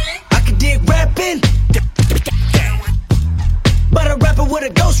can. I can dig rapping, but a rapper with a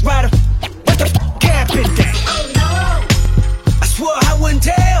ghost rider. What the f*** happened? Oh no! I swore I wouldn't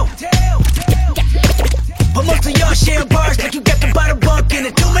tell. But most of y'all share bars like you got the bottle bunk in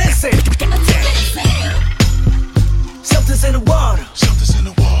a 2-man sale. Something's in the water. Something's in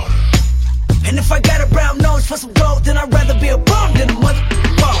the water. And if I got a brown nose for some gold, then I'd rather be a bum than a mother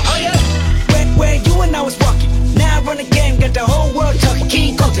ball. Oh yeah. Where you and I was walking. Now I run the game, got the whole world talking.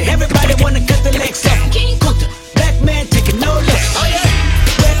 King Kuta, everybody wanna cut the legs off. King Kuta, black man taking no less. Oh yeah.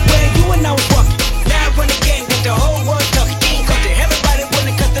 Where you and I was walking. Now I run the game, got the whole world talking. King Kuta, everybody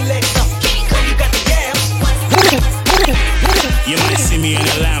wanna cut the legs off. King Kuta, you got the yams. You might see me in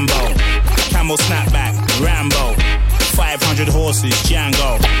a Lambo, camel snapback, Rambo, 500 horses,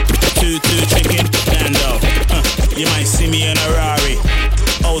 Django, 2 chicken, Nando. You might see me in a Rari,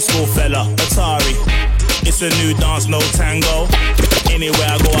 old school fella, Atari. It's a new dance, no tango. Anywhere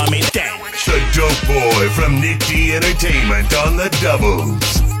I go, I make that. The dope boy from NickDee Entertainment on the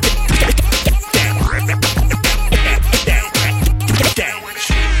doubles.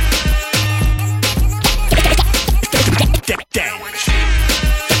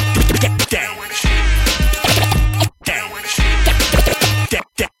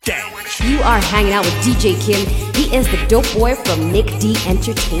 You are hanging out with DJ Kym. He is the dope boy from NickDee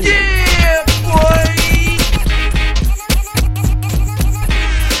Entertainment. Yeah, boy!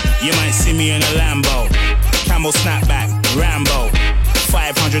 You might see me in a Lambo, camel snapback, Rambo,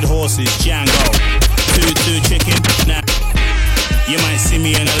 500 horses, Django, 2 chicken, nah. You might see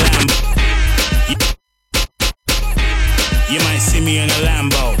me in a Lambo. You might see me in a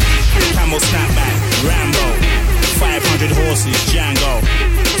Lambo, camel snapback, Rambo, 500 horses, Django,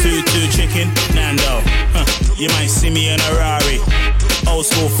 2 chicken, Nando. You might see me in a Rari, old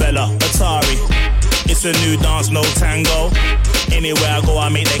school fella, Atari. It's a new dance, no tango. Anywhere I go, I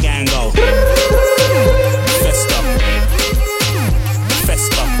make the gang go. Festa,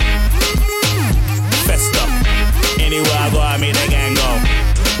 festa, festa. Anywhere I go, I make the gang go.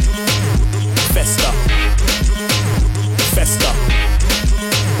 Festa, festa,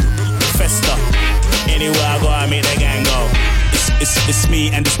 festa. Anywhere I go, I make the gang go. It's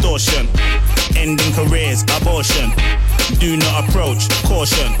me and distortion. Ending careers, abortion. Do not approach,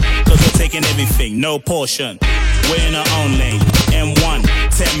 caution. Cause we're taking everything, no portion. We're in our own lane, M1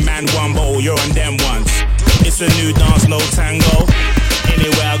 10 man, one bowl, you're on them ones. It's a new dance, no tango.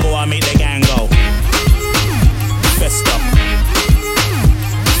 Anywhere I go, I make the gang go. Festa,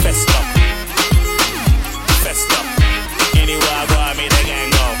 festa, festa. Anywhere I go, I make the gang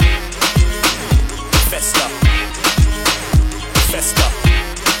go. Festa, festa,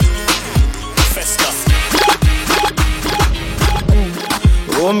 festa.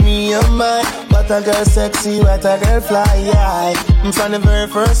 Oh me and my, what a girl sexy, what a girl fly, yeah. From the very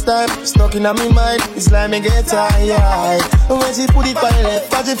first time, stuck in my mind, it's like me get tired. When she put it on the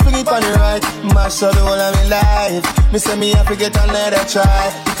left, but she fling it on the right, mash up the whole of my life. Me say me have to get another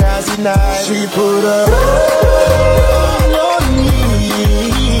try, because it's nice. She put her all on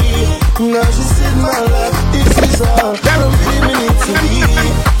me, just in my life. This is all from criminal to me.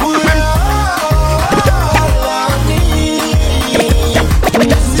 Pull all of me.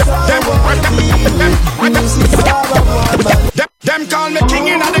 This is all I want. This is all I want. Them call me king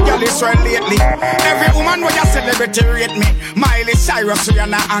in the girl Israel lately. Every woman when you celebrity rate me. Miley Cyrus,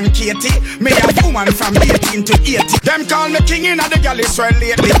 Rihanna and Katie. Me a woman from 18 to 80. Them call me king in the girl Israel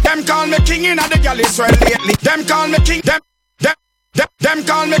lately. Them call me king in the girl Israel lately. Them call me king. Them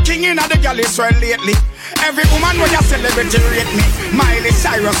call me king in the girl Israel lately. Every woman when you celebrity rate me. Miley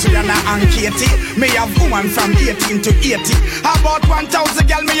Cyrus, Rihanna and Katie. Me have woman from 18 to 80. About 1,000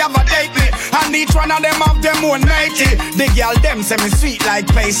 girl me have a date me. And each one of them have them own matey. The girl them say me sweet like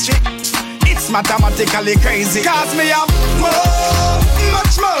pastry. It's mathematically crazy. Cause me have more,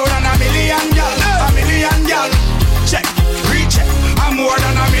 much more than a million girl. A million girl. Check, recheck. I'm more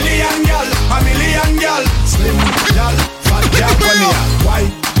than a million girl. A million girl. Slim girl, fat girl. When me have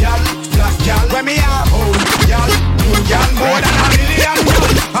white girl, black girl. When me have old girl, new girl. More than a million girl.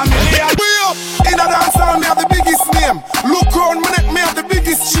 A million. We up in a dance hall, me have the biggest name. Look round my neck, me have the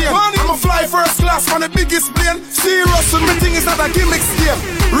biggest chain. I'ma fly first class on the biggest plane. Serious, and me thing is not a gimmick game.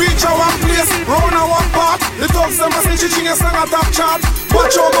 Reach a one place, round a one park. The dogs them a say she a song a top chart.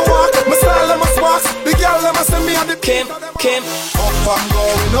 Watch how me walk, my style them a sparks. The girl them a say me a the Kym. Up and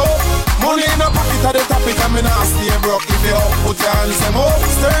going up. Money in a pocket at the top, it and me not stay broke. If you up, put your hands them up.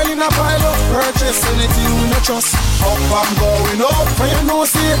 Sterling a pile up, purchase anything we no trust. Up and going up. For you know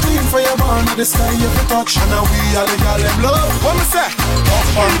see it clean for your man at the sky if you touch. And now we all the girl them love. What me say? Up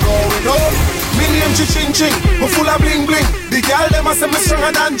and going up. Me name ching ching, me full of bling bling. The girl them a say me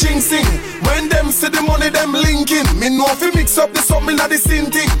stronger than Jing Sing. When them see the money them linking, me know if you mix up the something at the same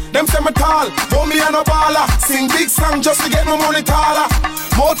thing. Them say me tall, for me and a baller. Sing big song just to get my money taller.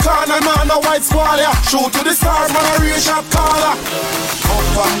 More time and man a white squall, yeah. Shoot to the stars, man a real shot caller.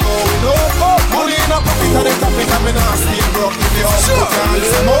 Up and going up. Money in a pocket at the top, it and me not stay broke. If you up, put your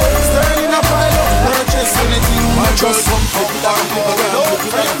hands them up. Sterling a pile up, purchase anything we just come up and going up.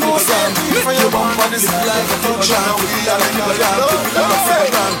 For you know same thing for your bump on this like a function. And we are like a girl,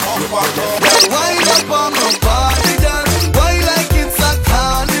 wind up on my body, girl. Why like it's a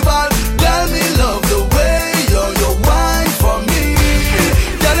carnival? Girl, me love the way you wine for me.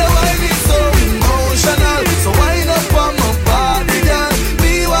 Girl, your wine is so emotional. So wind up on my body, girl.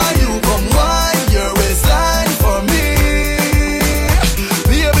 Me while you come wine your waistline for me.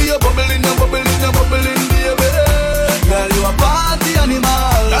 Baby, you're bubbling, baby. Girl, you a party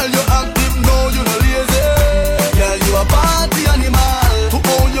animal. Girl, you active, no, you no lazy. Girl, you a party animal. To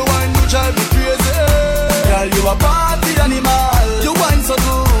own your wine, you drive me crazy. Girl, you a party animal. You wine so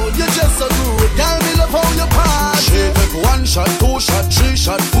good, you just so good. Girl, me love how you party. She take 1 shot, 2 shot, 3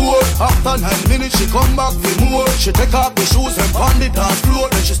 shot, 4. After 9 minutes, she come back for more. She take off the shoes and pound the dance floor.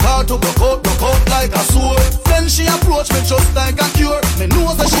 Then she start to broke out like a sword. Then she approach me just like a cure. Me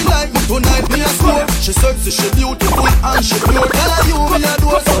know that she like me tonight, me a score. She sexy, she beautiful and she pure. Girl, you me a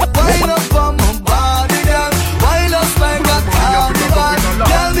door, so wind up on my body, girl. Wind up like a carnival.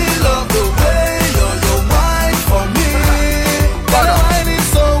 Girl, me love the way you wine for me. Girl, the wine is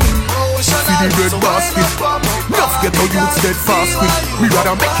so emotional. See the red basket. Enough get no youths dead fast quick. We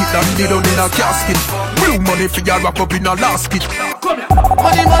rather make it than lay down in a casket. Blue money for ya wrap up in a basket.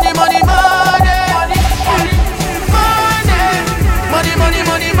 Money, money, money, money.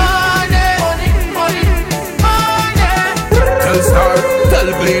 Tell Star, tell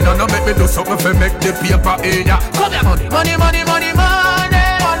Blaine, and make me do something for make the paper in ya. Come here, money.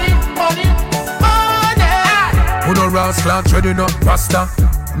 Who no rascal, treading up rasta.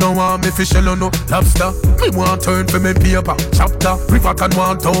 No want me fish or no lobster. Me want turn for me paper chapter. River can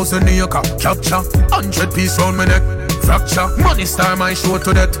 1,000 acre capture. 100 piece round me neck fracture. Money star my show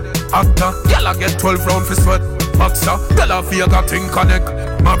to that actor. Girl I get 12 round for sweat boxer. Girl I feel got thing connect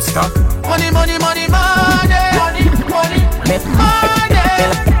mobster. Money.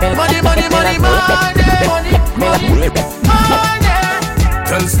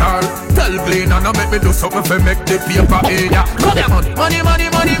 Tell Star, tell Blaine, and make me do something for make the paper in ya. Come here, money.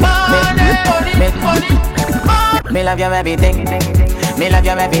 Me love your everything. Me love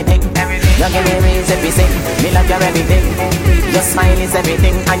your everything. You give me reason to sing. Me love your everything. Your smile is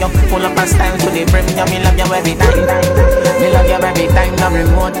everything, and you full up a style to the brim. You me love you every time. Me love you every time. No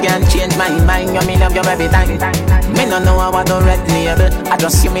remote can change my mind. You me love you every time. Me no know how I do red label. I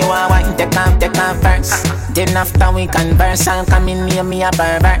just see me wine, take off first. Then after we converse, I'll come in near me a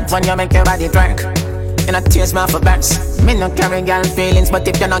pervert. When you make your body twerk, you not tears me off a burst. Me no carry girl feelings, but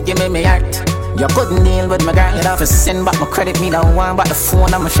if you not give me heart, you couldn't deal with my girl. You'd have to send back my credit. Me don't want but the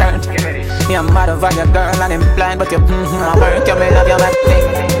phone on my shirt. Me I'm mad over your girl and I'm blind, but you my work. You me love you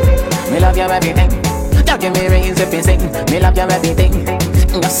everything. Me love you love you everything.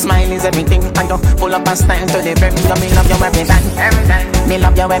 Your smile is everything. And you pull up a style to the brim. Me love you every time. Me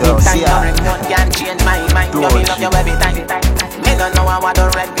love you every time. Your remote can't change my mind. Me love you every time. Me don't know how I do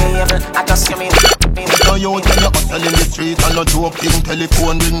red label. I just you me. So you tell you hustle in the street and no joke thing.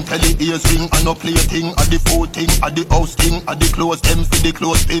 Telephone ring, tele ears ring and no play thing. At the food thing, at the house thing, at the clothes them for the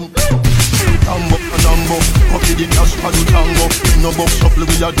clothes pin. Tambo, Nambo, copy the cash for the tango. In no box shuffle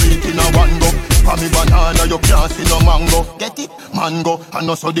we a drink in a one go. For me banana you can't see no mango. Get it? Mango, and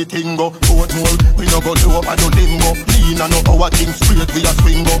no so the thing go. Oatmeal, we no go low and no limbo. Lean and no our thing straight we a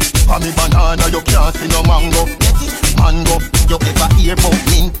swing go. For me banana you can't see no mango. Get it? Mango, you ever hear about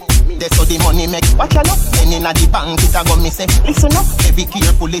mint? That's how the money make. Watch out, then inna the bank it a go me say. Listen up, be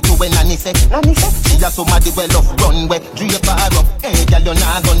careful to when Nanny say. Nanny say, she a somebody well off runway. Drape her up, hey girl you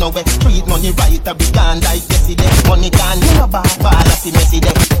nah go nowhere. Treat money right, a be gone like yesterday. Money gone, you no bad, a see messy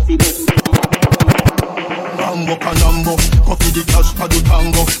day. Mambo canambo, copy the cash for the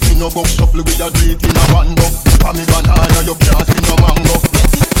tango. We no box shuffle we a do it in a one go. For me banana you can't see no mango.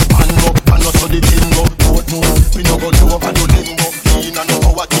 Mango, and no so the tingo. Don't move, we no go do over the limbo. Lean and no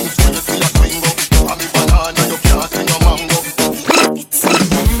our things straight we a swing go. For me banana you can't see no mango.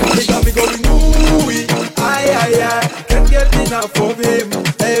 He got me going ooh-wee, aye aye aye. Can't get enough of him.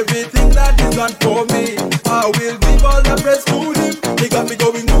 Everything that is done for me, I will give all the praise to him. He got me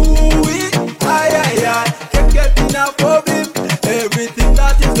going ooh-wee, aye aye aye. Can't get enough of him. Everything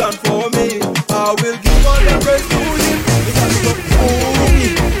that is done for me, I will give all the praise to him. He got me going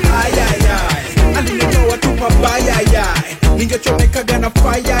ooh-wee, aye aye aye. I didn't know what to buy aye aye. Ningechomeka gana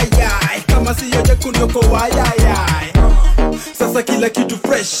fire aye. Kama siyo jekundu kwa aye aye. Sasa kila kitu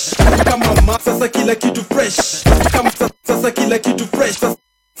fresh kama ma, sasa kila kitu fresh kama sasa kila kitu fresh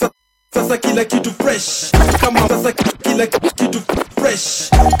sasa kila kitu fresh kama sasa kila kitu fresh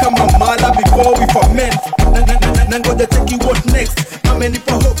kama mala before we ferment. Nangoja cheki what next.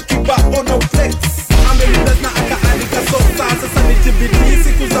 Amenipa hope kiba ono flex. Amenipa na akaandika sosa. Sasa nitibidi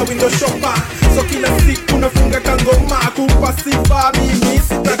siku za window shopper. So kila siku nafunga kangoma kupa sifa mimi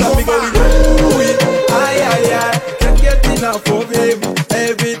sitakoma. Ay ay ay. Get enough of him.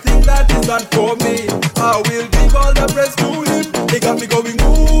 Everything that is done for me, I will give all the praise to him. He got me going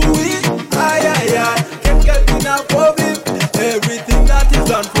ooh-wee, aye aye aye. Can't get enough of him. Everything that is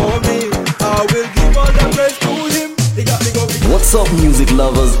done for me, I will give all the praise to him. He got me going. What's up, music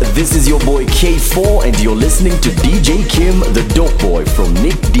lovers? This is your boy K4 and you're listening to DJ Kym, the dope boy from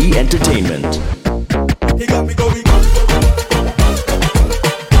NickDee Entertainment. He got me going.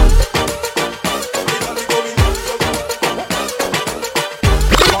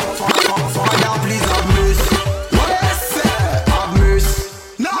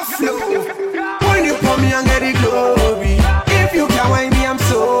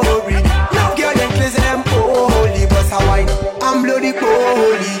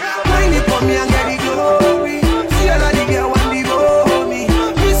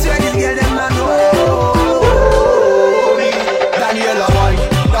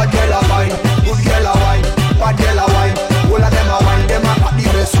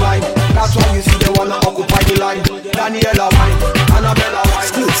 Daniela wine, Annabella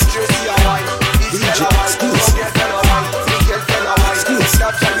wine, Tracy wine, DJ wine, Fella wine,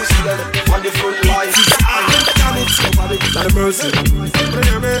 that's how you see them on the front line. Not a mercy,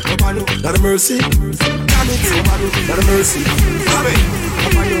 not a mercy, not a mercy.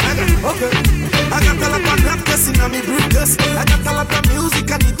 Okay. I got a lot of rap guessing on me briefcase. I got a lot of music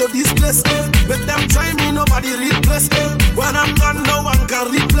I need to displace. But them try me, nobody replace. When I'm gone, no one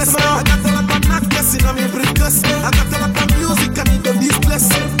can replace. I got a lot of rap guessing on me briefcase. I got a lot of music I need to displace.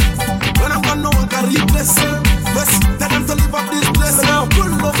 When I'm gone, no one can replace. Yes, tell them to live up this place. Now,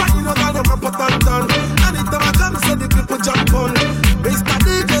 pull over, you know that I'm a pattern. Anytime I come, say the people jump on. Mr.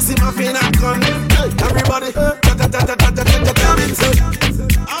 DJ, see my finger gun. Everybody, damn it.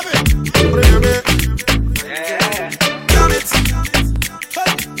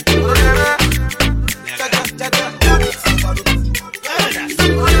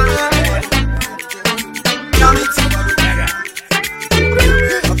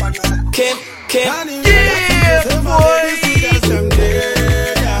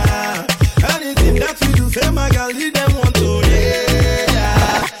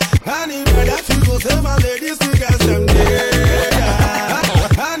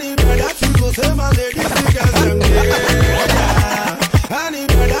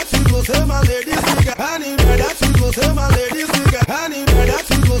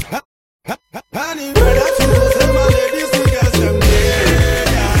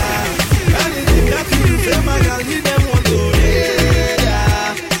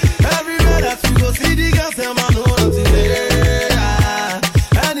 Everywhere that you go see the girls, them I know what to say.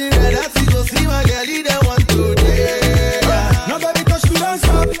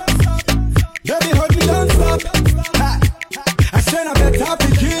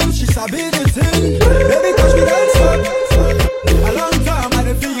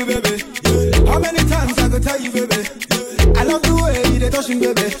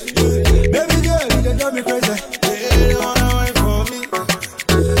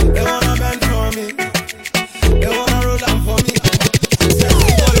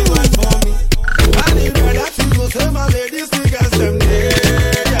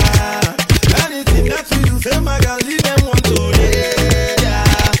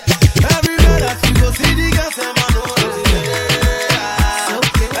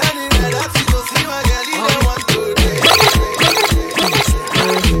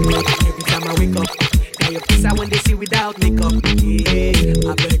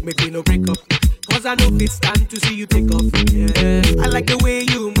 we no break up. Cause I know it's time to see you take off. Yeah. I like the way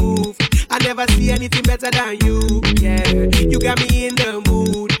you move. I never see anything better than you. Yeah. You got me in the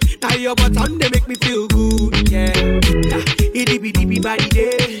mood. Now your button, they make me feel good. Yeah. Itty bitty body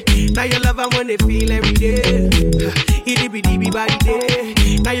day. Now your love I wanna feel every day. Itty bitty body day.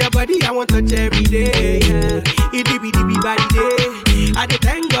 Now your body I want touch every day. Yeah. Itty bitty body day. I dey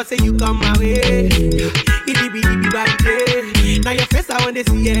thank God say you come my way. Itty bitty body day. Now your face I wanna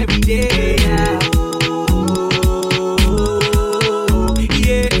see every day. Yeah.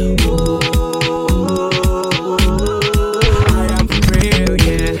 I am for real,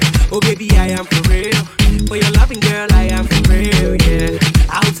 yeah. Oh baby, I am for real. For your loving girl, I am for real, yeah.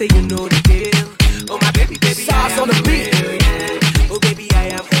 I'll say you know the deal. Oh my baby, baby, I am on the for real, yeah. Oh baby, I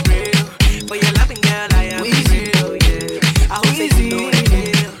am for real. For your loving girl, I am for real, yeah. I'll say you know the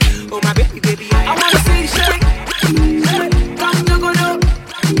deal. Oh my baby, baby, I wanna see you shake. Come to go do.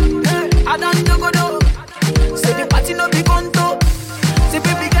 I don't go do. Say the party no be conto. Say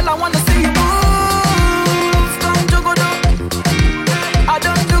baby girl, I wanna see you move. Come to go do. I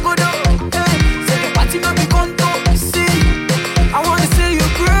don't go do. Say the party no be conto. See, I wanna see you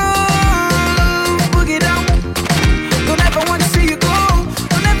groove, boogie down. Don't ever wanna see you go.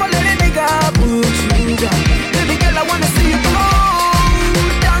 Don't ever let a nigga put you down. Baby girl, I wanna see you go.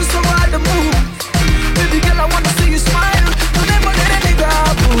 Dance over the move. Baby girl, I wanna see you smile. Don't ever let a nigga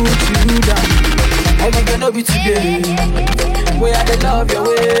put you down. Every girl know be today. Way I love your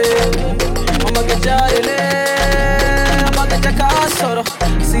way. I'ma get you in. I'ma get your car sorrow.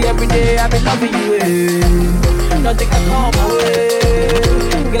 See every day I be loving you. Nothing can come my way.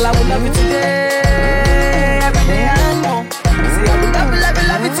 Girl, I will love you today. Every day I know. See I will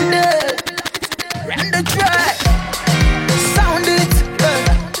love you today. Run the track. Sound it.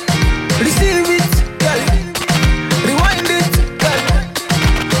 Receive it. Rewind it.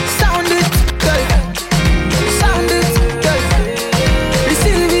 Sound it. Sound it.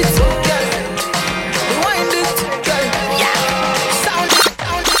 Receive it. Rewind it. Yeah. Sound it.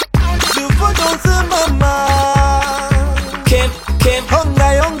 Je veux danser maman. Kym. Honga,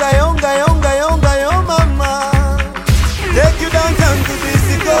 honga, honga, honga, honga, honga, mama. Take you downtown to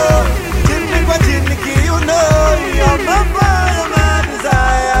disco. Chini kwa chini ki you know. You're my fire, my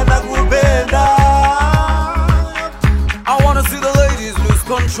desire, nakupenda. I wanna see the ladies lose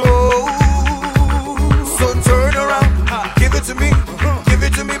control. So turn around, give it to me,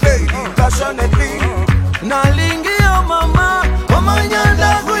 baby, passionately. Nalingi yo mama, mama nyanda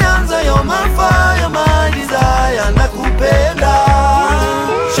kuyanza yo my fire, my desire, nakupenda.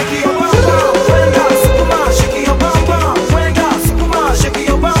 Shake your bamba, wenga sukuma, shake your bamba, wenga sukuma, shake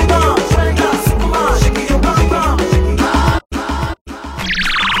your bamba, wenga sukuma, shake your bamba.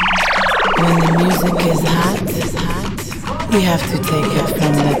 When the music is hot, we have to take it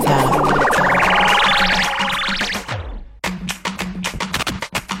from the top.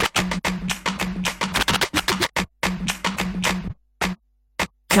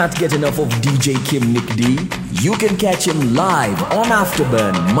 Can't get enough of DJ Kym NickDee? You can catch him live on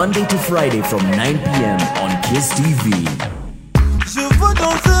Afterburn Monday to Friday from 9 p.m. on Kiss TV. Je veux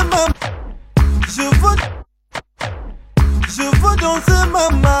danser maman. Je veux danser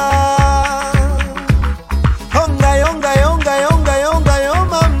maman. Honga, honga, honga, honga, honga,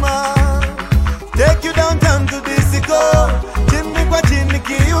 honga, mama. Take you downtown to disco. Chini kwa chini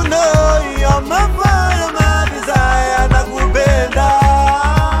ki you know. You're my fire, my desire, nakupenda.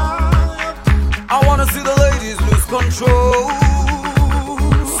 I wanna see the ladies lose control.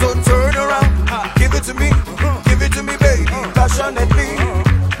 So turn around, give it to me, baby, passionately.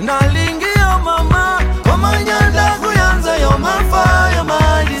 Nalingi yo mama, mama nyanda kuyanza yo my fire,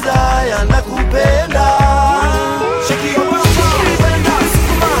 my desire, nakupenda. Shake your bamba, wenga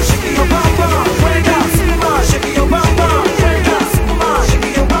sukuma, shake your bamba, wenga sukuma, shake your bamba, wenga sukuma,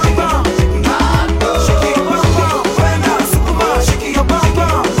 shake your bamba. Shake your bamba, wenga sukuma, shake your bamba,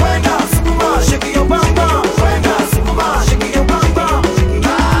 wenga sukuma, shake your bamba, wenga sukuma, shake your bamba.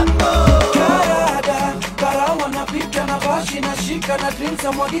 Karada, karawa na pika na bashi na shika na drinks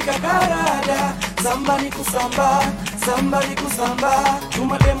ya mwagika karada. Samba ni kusamba.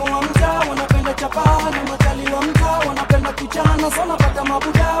 Tumademo wa mtaa wanapenda chapa na matali wa mtaa wanapenda kuchana. Sana pata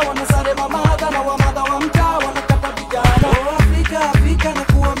mabuda wanasare mamadha na wamadha wa mtaa wanakata vijana. Oh Afrika na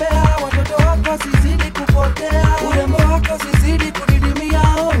kuombea watoto wako sizidi kupotea. Urembo wako sizidi kudidimia.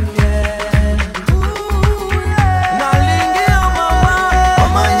 Oh yeah. Nalingi yo mama,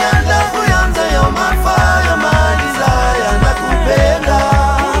 mama nyanda kuyanza yo my fire, my desire, nakupenda.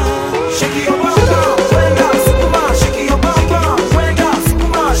 Shake your bamba, wenga sukuma, shake your bamba, wenga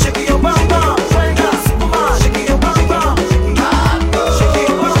sukuma, shake your bamba, wenga sukuma, shake your bamba. Shake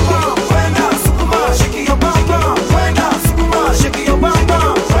your bamba,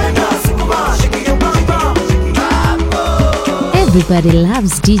 Everybody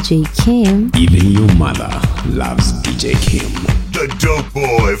loves DJ Kym. Even your mother loves DJ Kym. The dope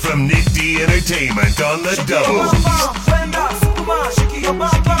boy from NickDee Entertainment on the double.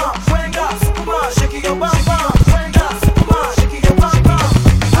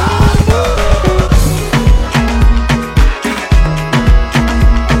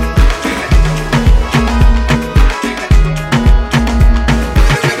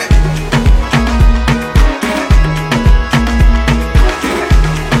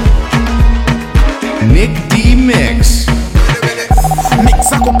 NickDee Mix.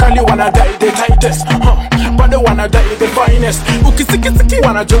 Mix akukali wanna die the tightest, but they wanna die the finest. Ukisiki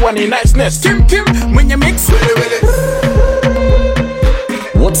wanna do any niceness. Kym, when you mix.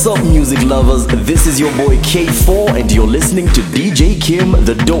 What's up, music lovers? This is your boy K4, and you're listening to DJ Kym,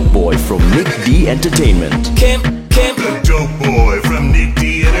 the dope boy from NickDee Entertainment. Kym, the dope boy from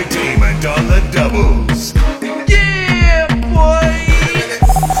NickDee Entertainment on the doubles. Yeah, boy.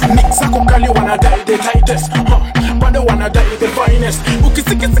 Mix akukali wanna die the tightest, but they wanna die the finest.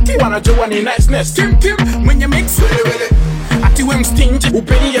 Ukisiki wanna do any niceness. Kym, when you mix. Ati we mstingy,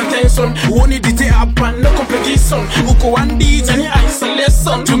 upeni attention. Uoni DJ hapa, no competition. Uko one DJ ni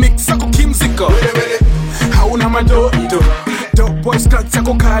isolation. To mix ako kimziko, hauna madoido. Dope boy scratch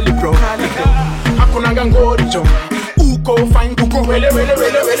ako kali bro. Hakuna ngangori jo. Uko fine, uko wele.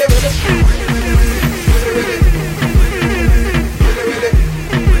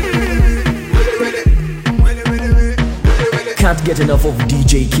 Can't get enough of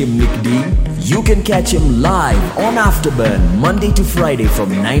DJ Kym NickDee? You can catch him live on Afterburn Monday to Friday from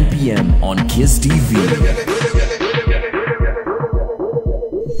 9 p.m. on Kiss TV.